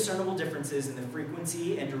no discernible differences in the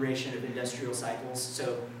frequency and duration of industrial cycles,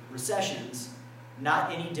 so recessions,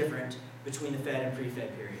 not any different between the Fed and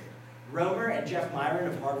pre-Fed period. Romer and Jeff Myron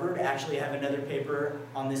of Harvard actually have another paper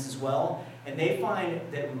on this as well, and they find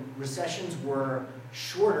that recessions were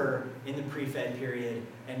shorter in the pre-Fed period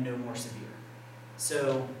and no more severe.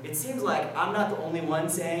 So it seems like I'm not the only one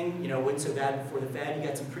saying, it wasn't so bad before the Fed. You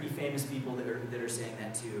got some pretty famous people that are saying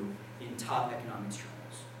that too in top economics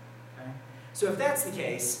journals. Okay? So if that's the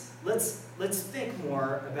case, let's think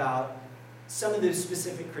more about some of the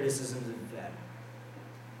specific criticisms of the Fed.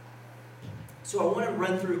 So I want to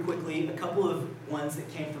run through quickly a couple of ones that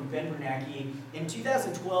came from Ben Bernanke. In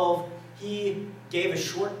 2012, he gave a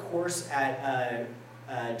short course at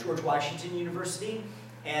George Washington University,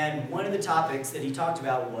 and one of the topics that he talked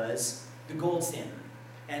about was the gold standard.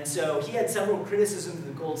 And so he had several criticisms of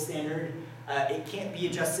the gold standard. It can't be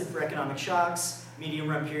adjusted for economic shocks,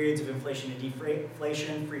 medium-run periods of inflation and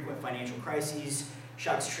deflation, frequent financial crises,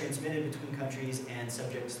 shocks transmitted between countries, and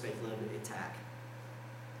subject to speculative attack.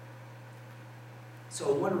 So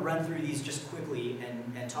I want to run through these just quickly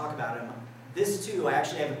and talk about them. This too, I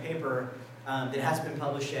actually have a paper that hasn't been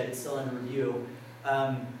published yet. It's still under review.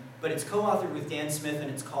 But it's co-authored with Dan Smith, and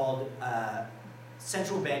it's called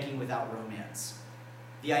Central Banking Without Romance.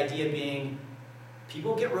 The idea being,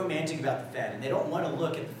 people get romantic about the Fed, and they don't want to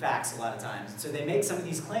look at the facts a lot of times. So they make some of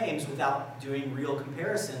these claims without doing real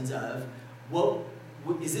comparisons of, well,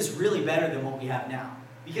 is this really better than what we have now?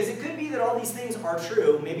 Because it could be that all these things are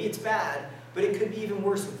true, maybe it's bad, but it could be even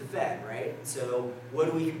worse with the Fed, right? So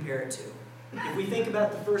what do we compare it to? If we think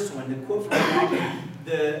about the first one, the quote from Hogan,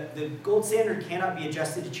 the gold standard cannot be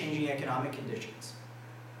adjusted to changing economic conditions.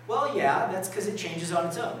 Well, yeah, that's because it changes on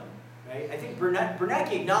its own, right? I think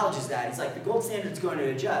Bernanke acknowledges that. He's like, the gold standard's going to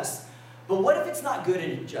adjust. But what if it's not good at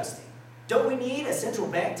adjusting? Don't we need a central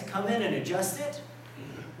bank to come in and adjust it?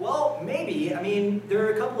 Well, maybe. I mean, there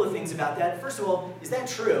are a couple of things about that. First of all, is that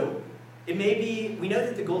true? It may be, we know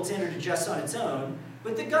that the gold standard adjusts on its own,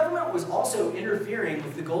 but the government was also interfering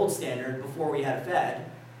with the gold standard before we had a Fed.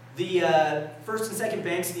 The first and second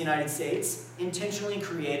banks of the United States intentionally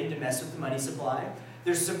created to mess with the money supply.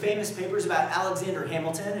 There's some famous papers about Alexander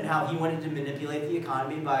Hamilton and how he wanted to manipulate the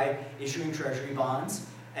economy by issuing treasury bonds,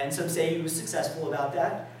 and some say he was successful about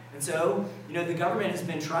that. And so, the government has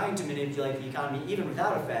been trying to manipulate the economy even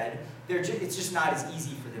without a Fed. It's just not as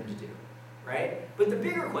easy for them to do, right? But the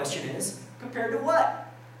bigger question is, compared to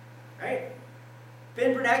what, right?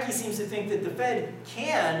 Ben Bernanke seems to think that the Fed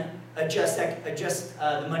can adjust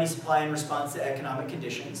the money supply in response to economic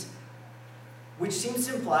conditions, which seems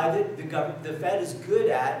to imply that the Fed is good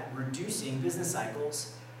at reducing business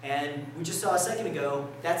cycles. And we just saw a second ago,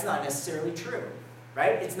 that's not necessarily true,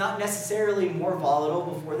 right? It's not necessarily more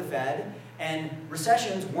volatile before the Fed, and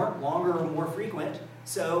recessions weren't longer or more frequent.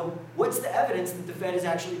 So what's the evidence that the Fed is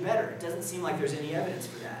actually better? It doesn't seem like there's any evidence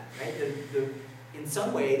for that, right? In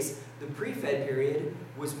some ways, the pre-Fed period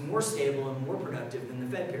was more stable and more productive than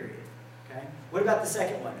the Fed period. Okay? What about the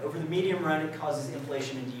second one? Over the medium run, it causes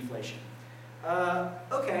inflation and deflation.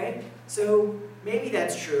 Okay, so maybe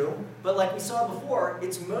that's true, but like we saw before,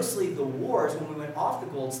 it's mostly the wars when we went off the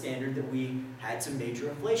gold standard that we had some major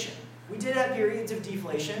inflation. We did have periods of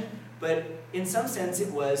deflation, but in some sense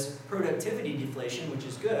it was productivity deflation, which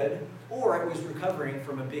is good, or it was recovering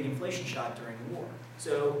from a big inflation shock during the war.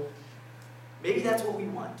 So maybe that's what we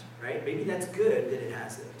want, right? Maybe that's good that it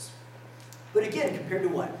has those. But again, compared to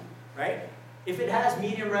what, right? If it has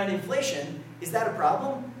medium-run inflation, is that a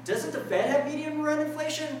problem? Doesn't the Fed have medium-run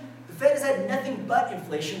inflation? The Fed has had nothing but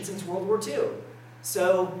inflation since World War II.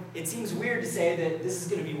 So it seems weird to say that this is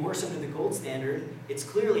going to be worse under the gold standard. It's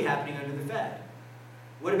clearly happening under the Fed.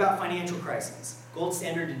 What about financial crises? Gold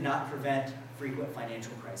standard did not prevent frequent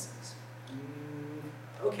financial crises.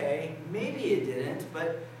 Okay, maybe it didn't,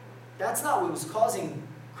 but that's not what was causing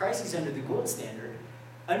crises under the gold standard.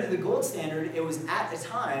 Under the gold standard, it was at a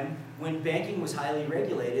time when banking was highly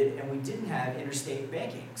regulated and we didn't have interstate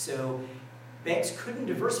banking. So banks couldn't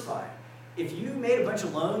diversify. If you made a bunch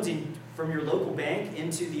of loans from your local bank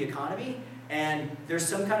into the economy and there's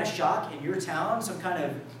some kind of shock in your town, some kind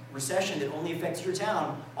of recession that only affects your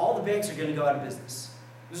town, all the banks are going to go out of business.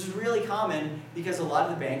 This is really common because a lot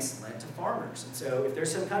of the banks lent to farmers. And so if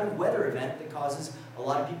there's some kind of weather event that causes a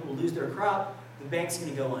lot of people to lose their crop, the bank's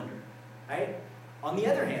going to go under, right? On the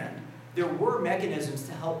other hand, there were mechanisms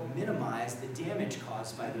to help minimize the damage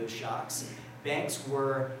caused by those shocks. Banks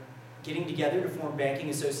were getting together to form banking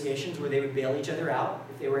associations where they would bail each other out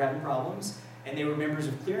if they were having problems, and they were members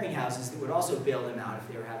of clearinghouses that would also bail them out if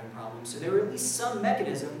they were having problems. So there were at least some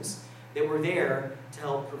mechanisms that were there to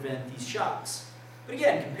help prevent these shocks. But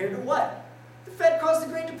again, compared to what? The Fed caused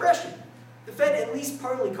the Great Depression. The Fed at least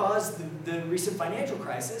partly caused the recent financial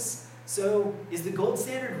crisis. So is the gold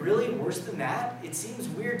standard really worse than that? It seems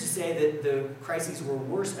weird to say that the crises were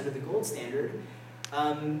worse under the gold standard.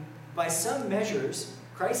 By some measures,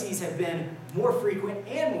 crises have been more frequent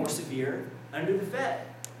and more severe under the Fed.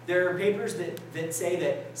 There are papers that say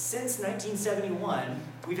that since 1971,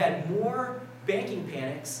 we've had more banking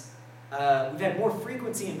panics, we've had more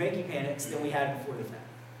frequency in banking panics than we had before the Fed.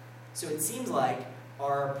 So it seems like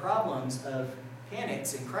our problems of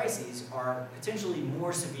panics and crises are potentially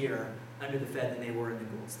more severe under the Fed than they were in the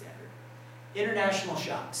gold standard. International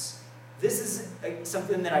shocks. This is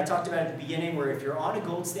something that I talked about at the beginning, where if you're on a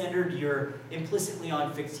gold standard, you're implicitly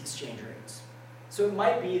on fixed exchange rates. So it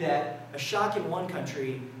might be that a shock in one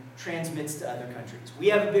country transmits to other countries. We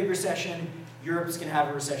have a big recession, Europe's going to have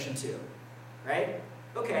a recession too, right?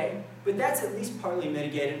 Okay, but that's at least partly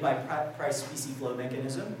mitigated by price specie flow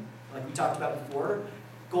mechanism, like we talked about before.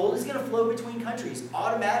 Gold is going to flow between countries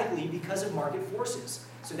automatically because of market forces.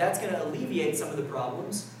 So that's going to alleviate some of the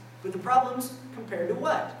problems, but the problems compared to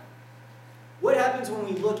what? What happens when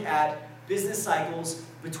we look at business cycles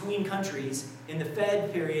between countries in the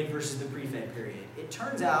Fed period versus the pre-Fed period? It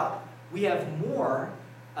turns out we have more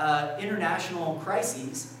international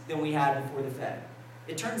crises than we had before the Fed.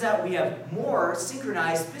 It turns out we have more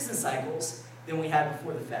synchronized business cycles than we had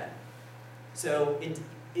before the Fed. So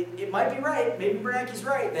it might be right, maybe Bernanke's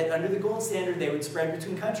right, that under the gold standard they would spread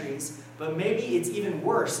between countries, but maybe it's even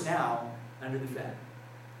worse now under the Fed.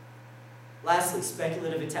 Lastly,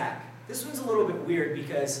 speculative attack. This one's a little bit weird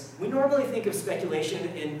because we normally think of speculation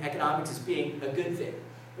in economics as being a good thing.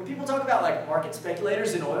 When people talk about like market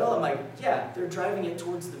speculators in oil, I'm like, yeah, they're driving it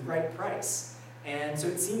towards the right price. And so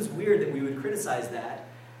it seems weird that we would criticize that.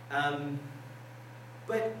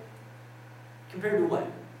 But compared to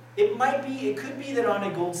what? It could be that on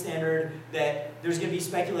a gold standard that there's going to be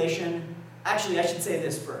speculation. Actually, I should say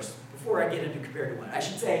this first, before I get into compared to what. I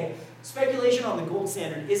should say speculation on the gold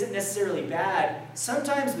standard isn't necessarily bad.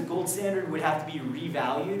 Sometimes the gold standard would have to be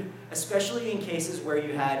revalued, especially in cases where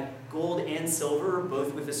you had gold and silver,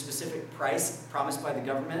 both with a specific price promised by the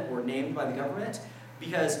government or named by the government,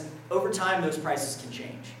 because over time those prices can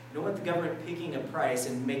change. You don't want the government picking a price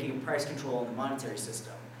and making a price control in the monetary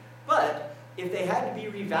system. But if they had to be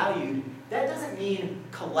revalued, that doesn't mean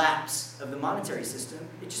collapse of the monetary system.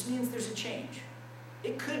 It just means there's a change.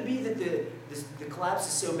 It could be that the collapse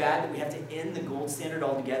is so bad that we have to end the gold standard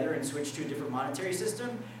altogether and switch to a different monetary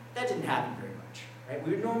system. That didn't happen very much. Right?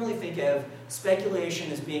 We would normally think of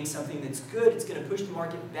speculation as being something that's good. It's going to push the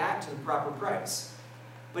market back to the proper price.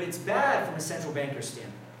 But it's bad from a central banker's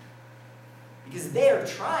standpoint, because they are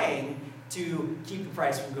trying to keep the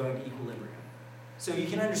price from going to equilibrium. So you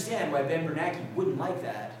can understand why Ben Bernanke wouldn't like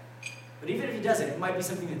that. But even if he doesn't, it might be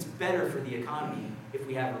something that's better for the economy if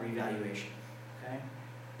we have a revaluation. Okay?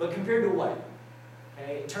 But compared to what?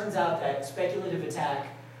 Okay? It turns out that speculative attack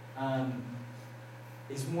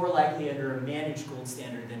is more likely under a managed gold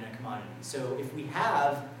standard than a commodity. So if we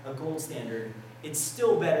have a gold standard, it's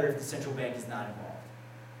still better if the central bank is not involved.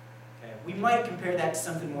 Okay? We might compare that to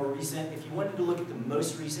something more recent. If you wanted to look at the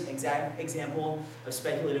most recent example of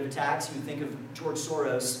speculative attacks, you would think of George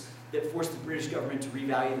Soros, that forced the British government to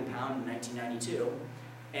revalue the pound in 1992.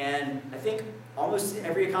 And I think almost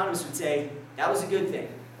every economist would say that was a good thing.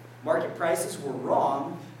 Market prices were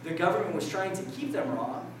wrong, the government was trying to keep them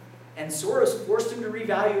wrong, and Soros forced him to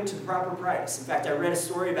revalue it to the proper price. In fact, I read a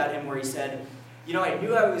story about him where he said, you know, I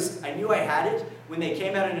knew I had it when they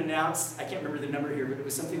came out and announced, I can't remember the number here, but it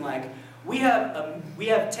was something like, we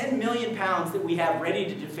have 10 million pounds that we have ready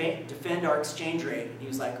to defend our exchange rate. And he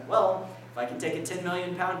was like, well, if I can take a 10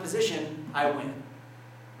 million pound position, I win.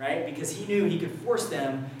 right? Because he knew he could force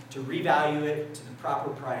them to revalue it to the proper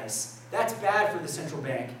price. That's bad for the central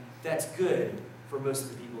bank. That's good for most of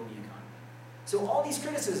the people in the economy. So all these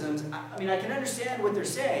criticisms, I mean, I can understand what they're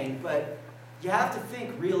saying, but you have to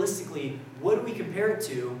think realistically, what do we compare it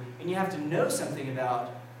to? And you have to know something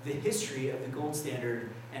about the history of the gold standard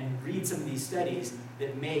and read some of these studies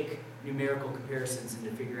that make numerical comparisons and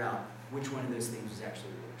to figure out which one of those things was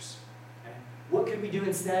actually worse. Okay? What could we do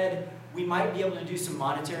instead? We might be able to do some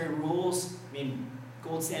monetary rules. I mean,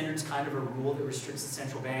 gold standard's kind of a rule that restricts the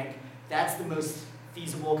central bank. That's the most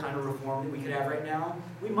feasible kind of reform that we could have right now.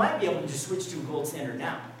 We might be able to just switch to a gold standard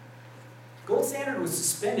now. Gold standard was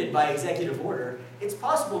suspended by executive order. It's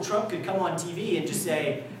possible Trump could come on TV and just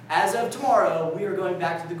say, as of tomorrow, we are going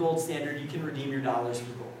back to the gold standard. You can redeem your dollars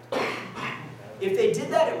for gold. If they did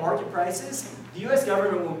that at market prices, the US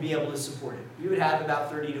government would be able to support it. We would have about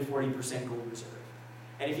 30 to 40% gold reserve.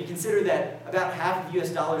 And if you consider that about half of US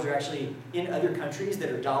dollars are actually in other countries that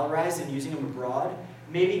are dollarized and using them abroad,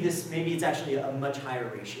 maybe it's actually a much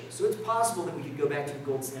higher ratio. So it's possible that we could go back to the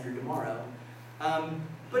gold standard tomorrow.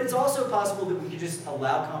 But it's also possible that we could just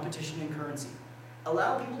allow competition in currency.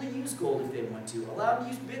 Allow people to use gold if they want to. Allow them to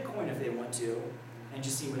use Bitcoin if they want to, and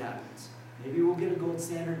just see what happens. Maybe we'll get a gold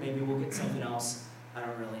standard, maybe we'll get something else. I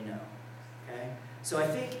don't really know. Okay? So I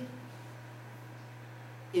think,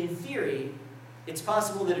 in theory, it's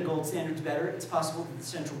possible that a gold standard is better. It's possible that the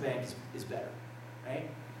central bank is better. Right?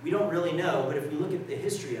 We don't really know, but if we look at the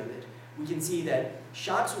history of it, we can see that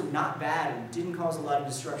shocks were not bad and didn't cause a lot of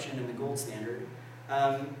disruption in the gold standard.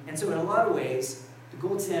 And so in a lot of ways, the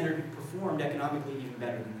gold standard performed economically even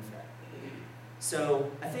better than the Fed. So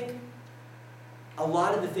I think a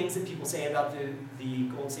lot of the things that people say about the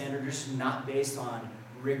gold standard are just not based on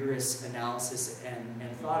rigorous analysis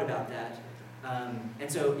and thought about that. And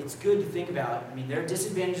so it's good to think about. I mean, there are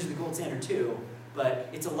disadvantages of the gold standard too, but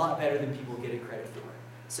it's a lot better than people get it credit for.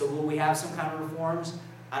 So will we have some kind of reforms?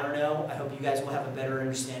 I don't know. I hope you guys will have a better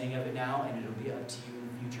understanding of it now, and it'll be up to you in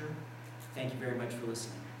the future. Thank you very much for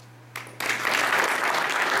listening.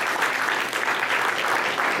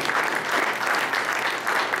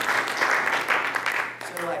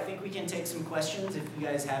 So I think we can take some questions if you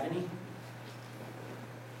guys have any.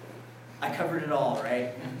 I covered it all,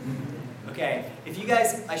 right? Okay, if you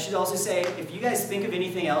guys, I should also say, if you guys think of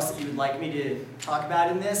anything else that you would like me to talk about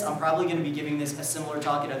in this, I'm probably going to be giving this a similar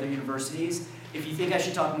talk at other universities. If you think I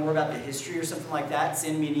should talk more about the history or something like that,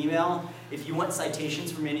 send me an email. If you want citations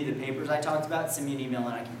from any of the papers I talked about, send me an email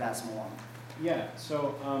and I can pass them along. Yeah,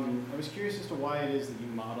 so I was curious as to why it is that you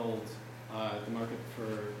modeled the market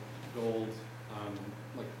for gold,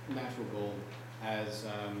 like natural gold, as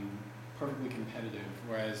perfectly competitive,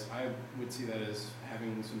 whereas I would see that as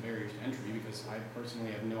having some barriers to entry because I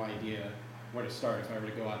personally have no idea where to start if I were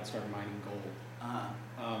to go out and start mining gold.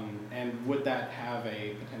 And would that have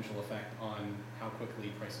a potential effect on how quickly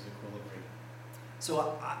prices equilibrate?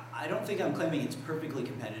 So I don't think I'm claiming it's perfectly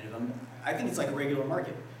competitive. I think it's like a regular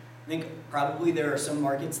market. I think probably there are some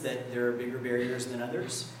markets that there are bigger barriers than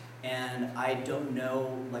others. And I don't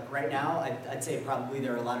know, like right now, I'd say probably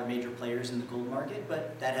there are a lot of major players in the gold market,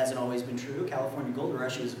 but that hasn't always been true. California Gold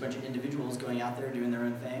Rush is a bunch of individuals going out there doing their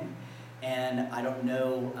own thing. And I don't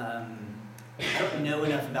know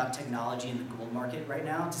enough about technology in the gold market right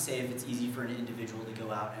now to say if it's easy for an individual to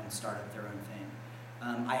go out and start up their own thing.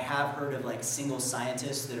 I have heard of like single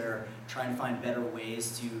scientists that are trying to find better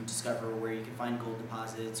ways to discover where you can find gold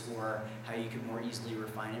deposits or how you could more easily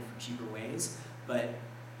refine it for cheaper ways. But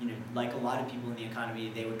you know, like a lot of people in the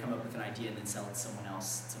economy, they would come up with an idea and then sell it to someone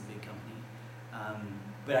else, some big company.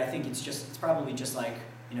 But I think it's probably just like,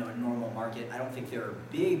 you know, a normal market. I don't think there are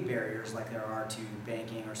big barriers like there are to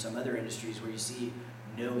banking or some other industries where you see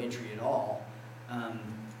no entry at all.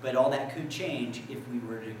 But all that could change if we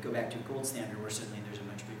were to go back to a gold standard where suddenly there's a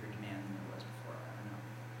much bigger demand than there was before. I don't know.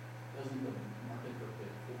 Doesn't the market for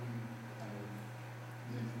Bitcoin kind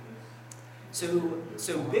of into this?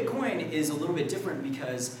 So Bitcoin is a little bit different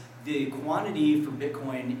because the quantity for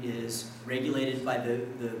Bitcoin is regulated by the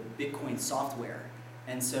Bitcoin software.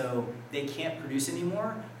 And so they can't produce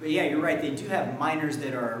anymore. But yeah, you're right, they do have miners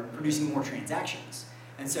that are producing more transactions.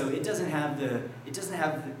 And so it doesn't have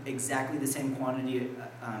exactly the same quantity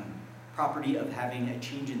property of having a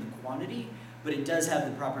change in the quantity, but it does have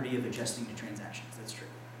the property of adjusting to transactions. That's true.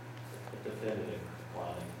 A definitive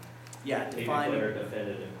quantity. Yeah, They declare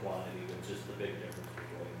definitive quantity, which is the big difference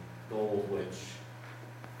between gold, which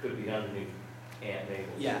could be underneath Aunt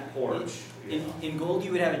Mabel's porch. In gold,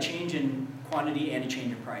 you would have a change in quantity and a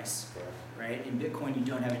change in price. Correct. Right? In Bitcoin, you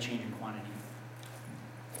don't have a change in quantity.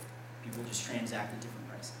 People just transact at different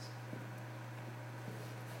prices.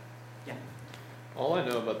 Yeah. All I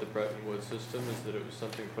know about the Bretton Woods system is that it was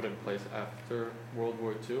something put in place after World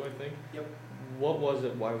War II, I think. Yep. What was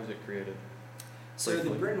it? Why was it created? So the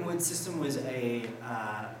Briefly. Bretton Woods system was an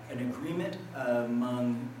agreement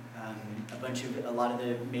among a lot of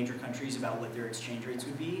the major countries about what their exchange rates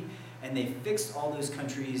would be, and they fixed all those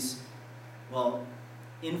countries. Well,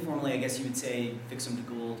 informally, I guess you would say, fix them to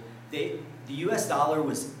gold. The U.S. dollar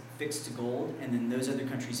was fixed to gold, and then those other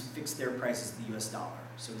countries fixed their prices to the U.S. dollar.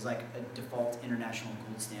 So it was like a default international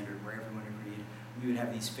gold standard where everyone agreed we would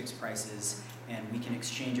have these fixed prices, and we can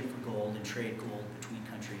exchange it for gold and trade gold between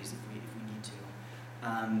countries if we need to.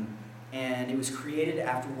 And it was created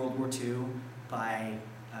after World War II by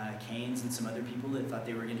Keynes and some other people that thought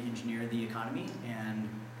they were going to engineer the economy, and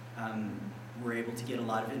were able to get a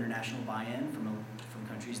lot of international buy-in from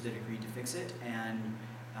countries that agreed to fix it. And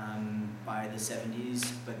by the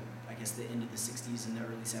 70s, but I guess the end of the 60s and the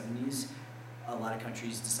early 70s, a lot of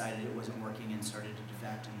countries decided it wasn't working and started to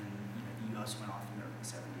defect, and then the U.S. went off in the early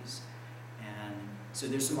 70s. And so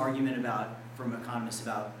there's some argument from economists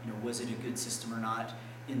about was it a good system or not.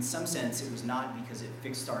 In some sense, it was not, because it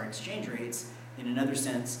fixed our exchange rates. In another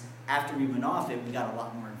sense, after we went off it, we got a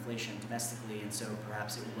lot more inflation domestically, and so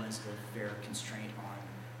perhaps it was a fair constraint on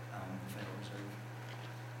the Federal Reserve.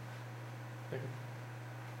 Thank you.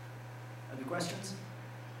 Other questions?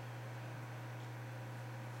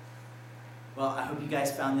 Well, I hope you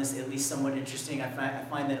guys found this at least somewhat interesting. I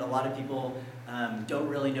find that a lot of people don't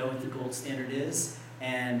really know what the gold standard is,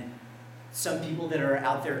 and some people that are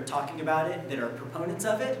out there talking about it, that are proponents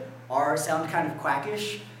of it, sound kind of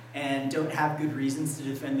quackish and don't have good reasons to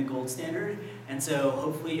defend the gold standard. And so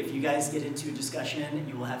hopefully if you guys get into a discussion,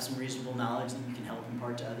 you will have some reasonable knowledge that you can help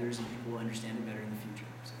impart to others, and people will understand it better in the future.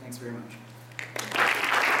 So thanks very much.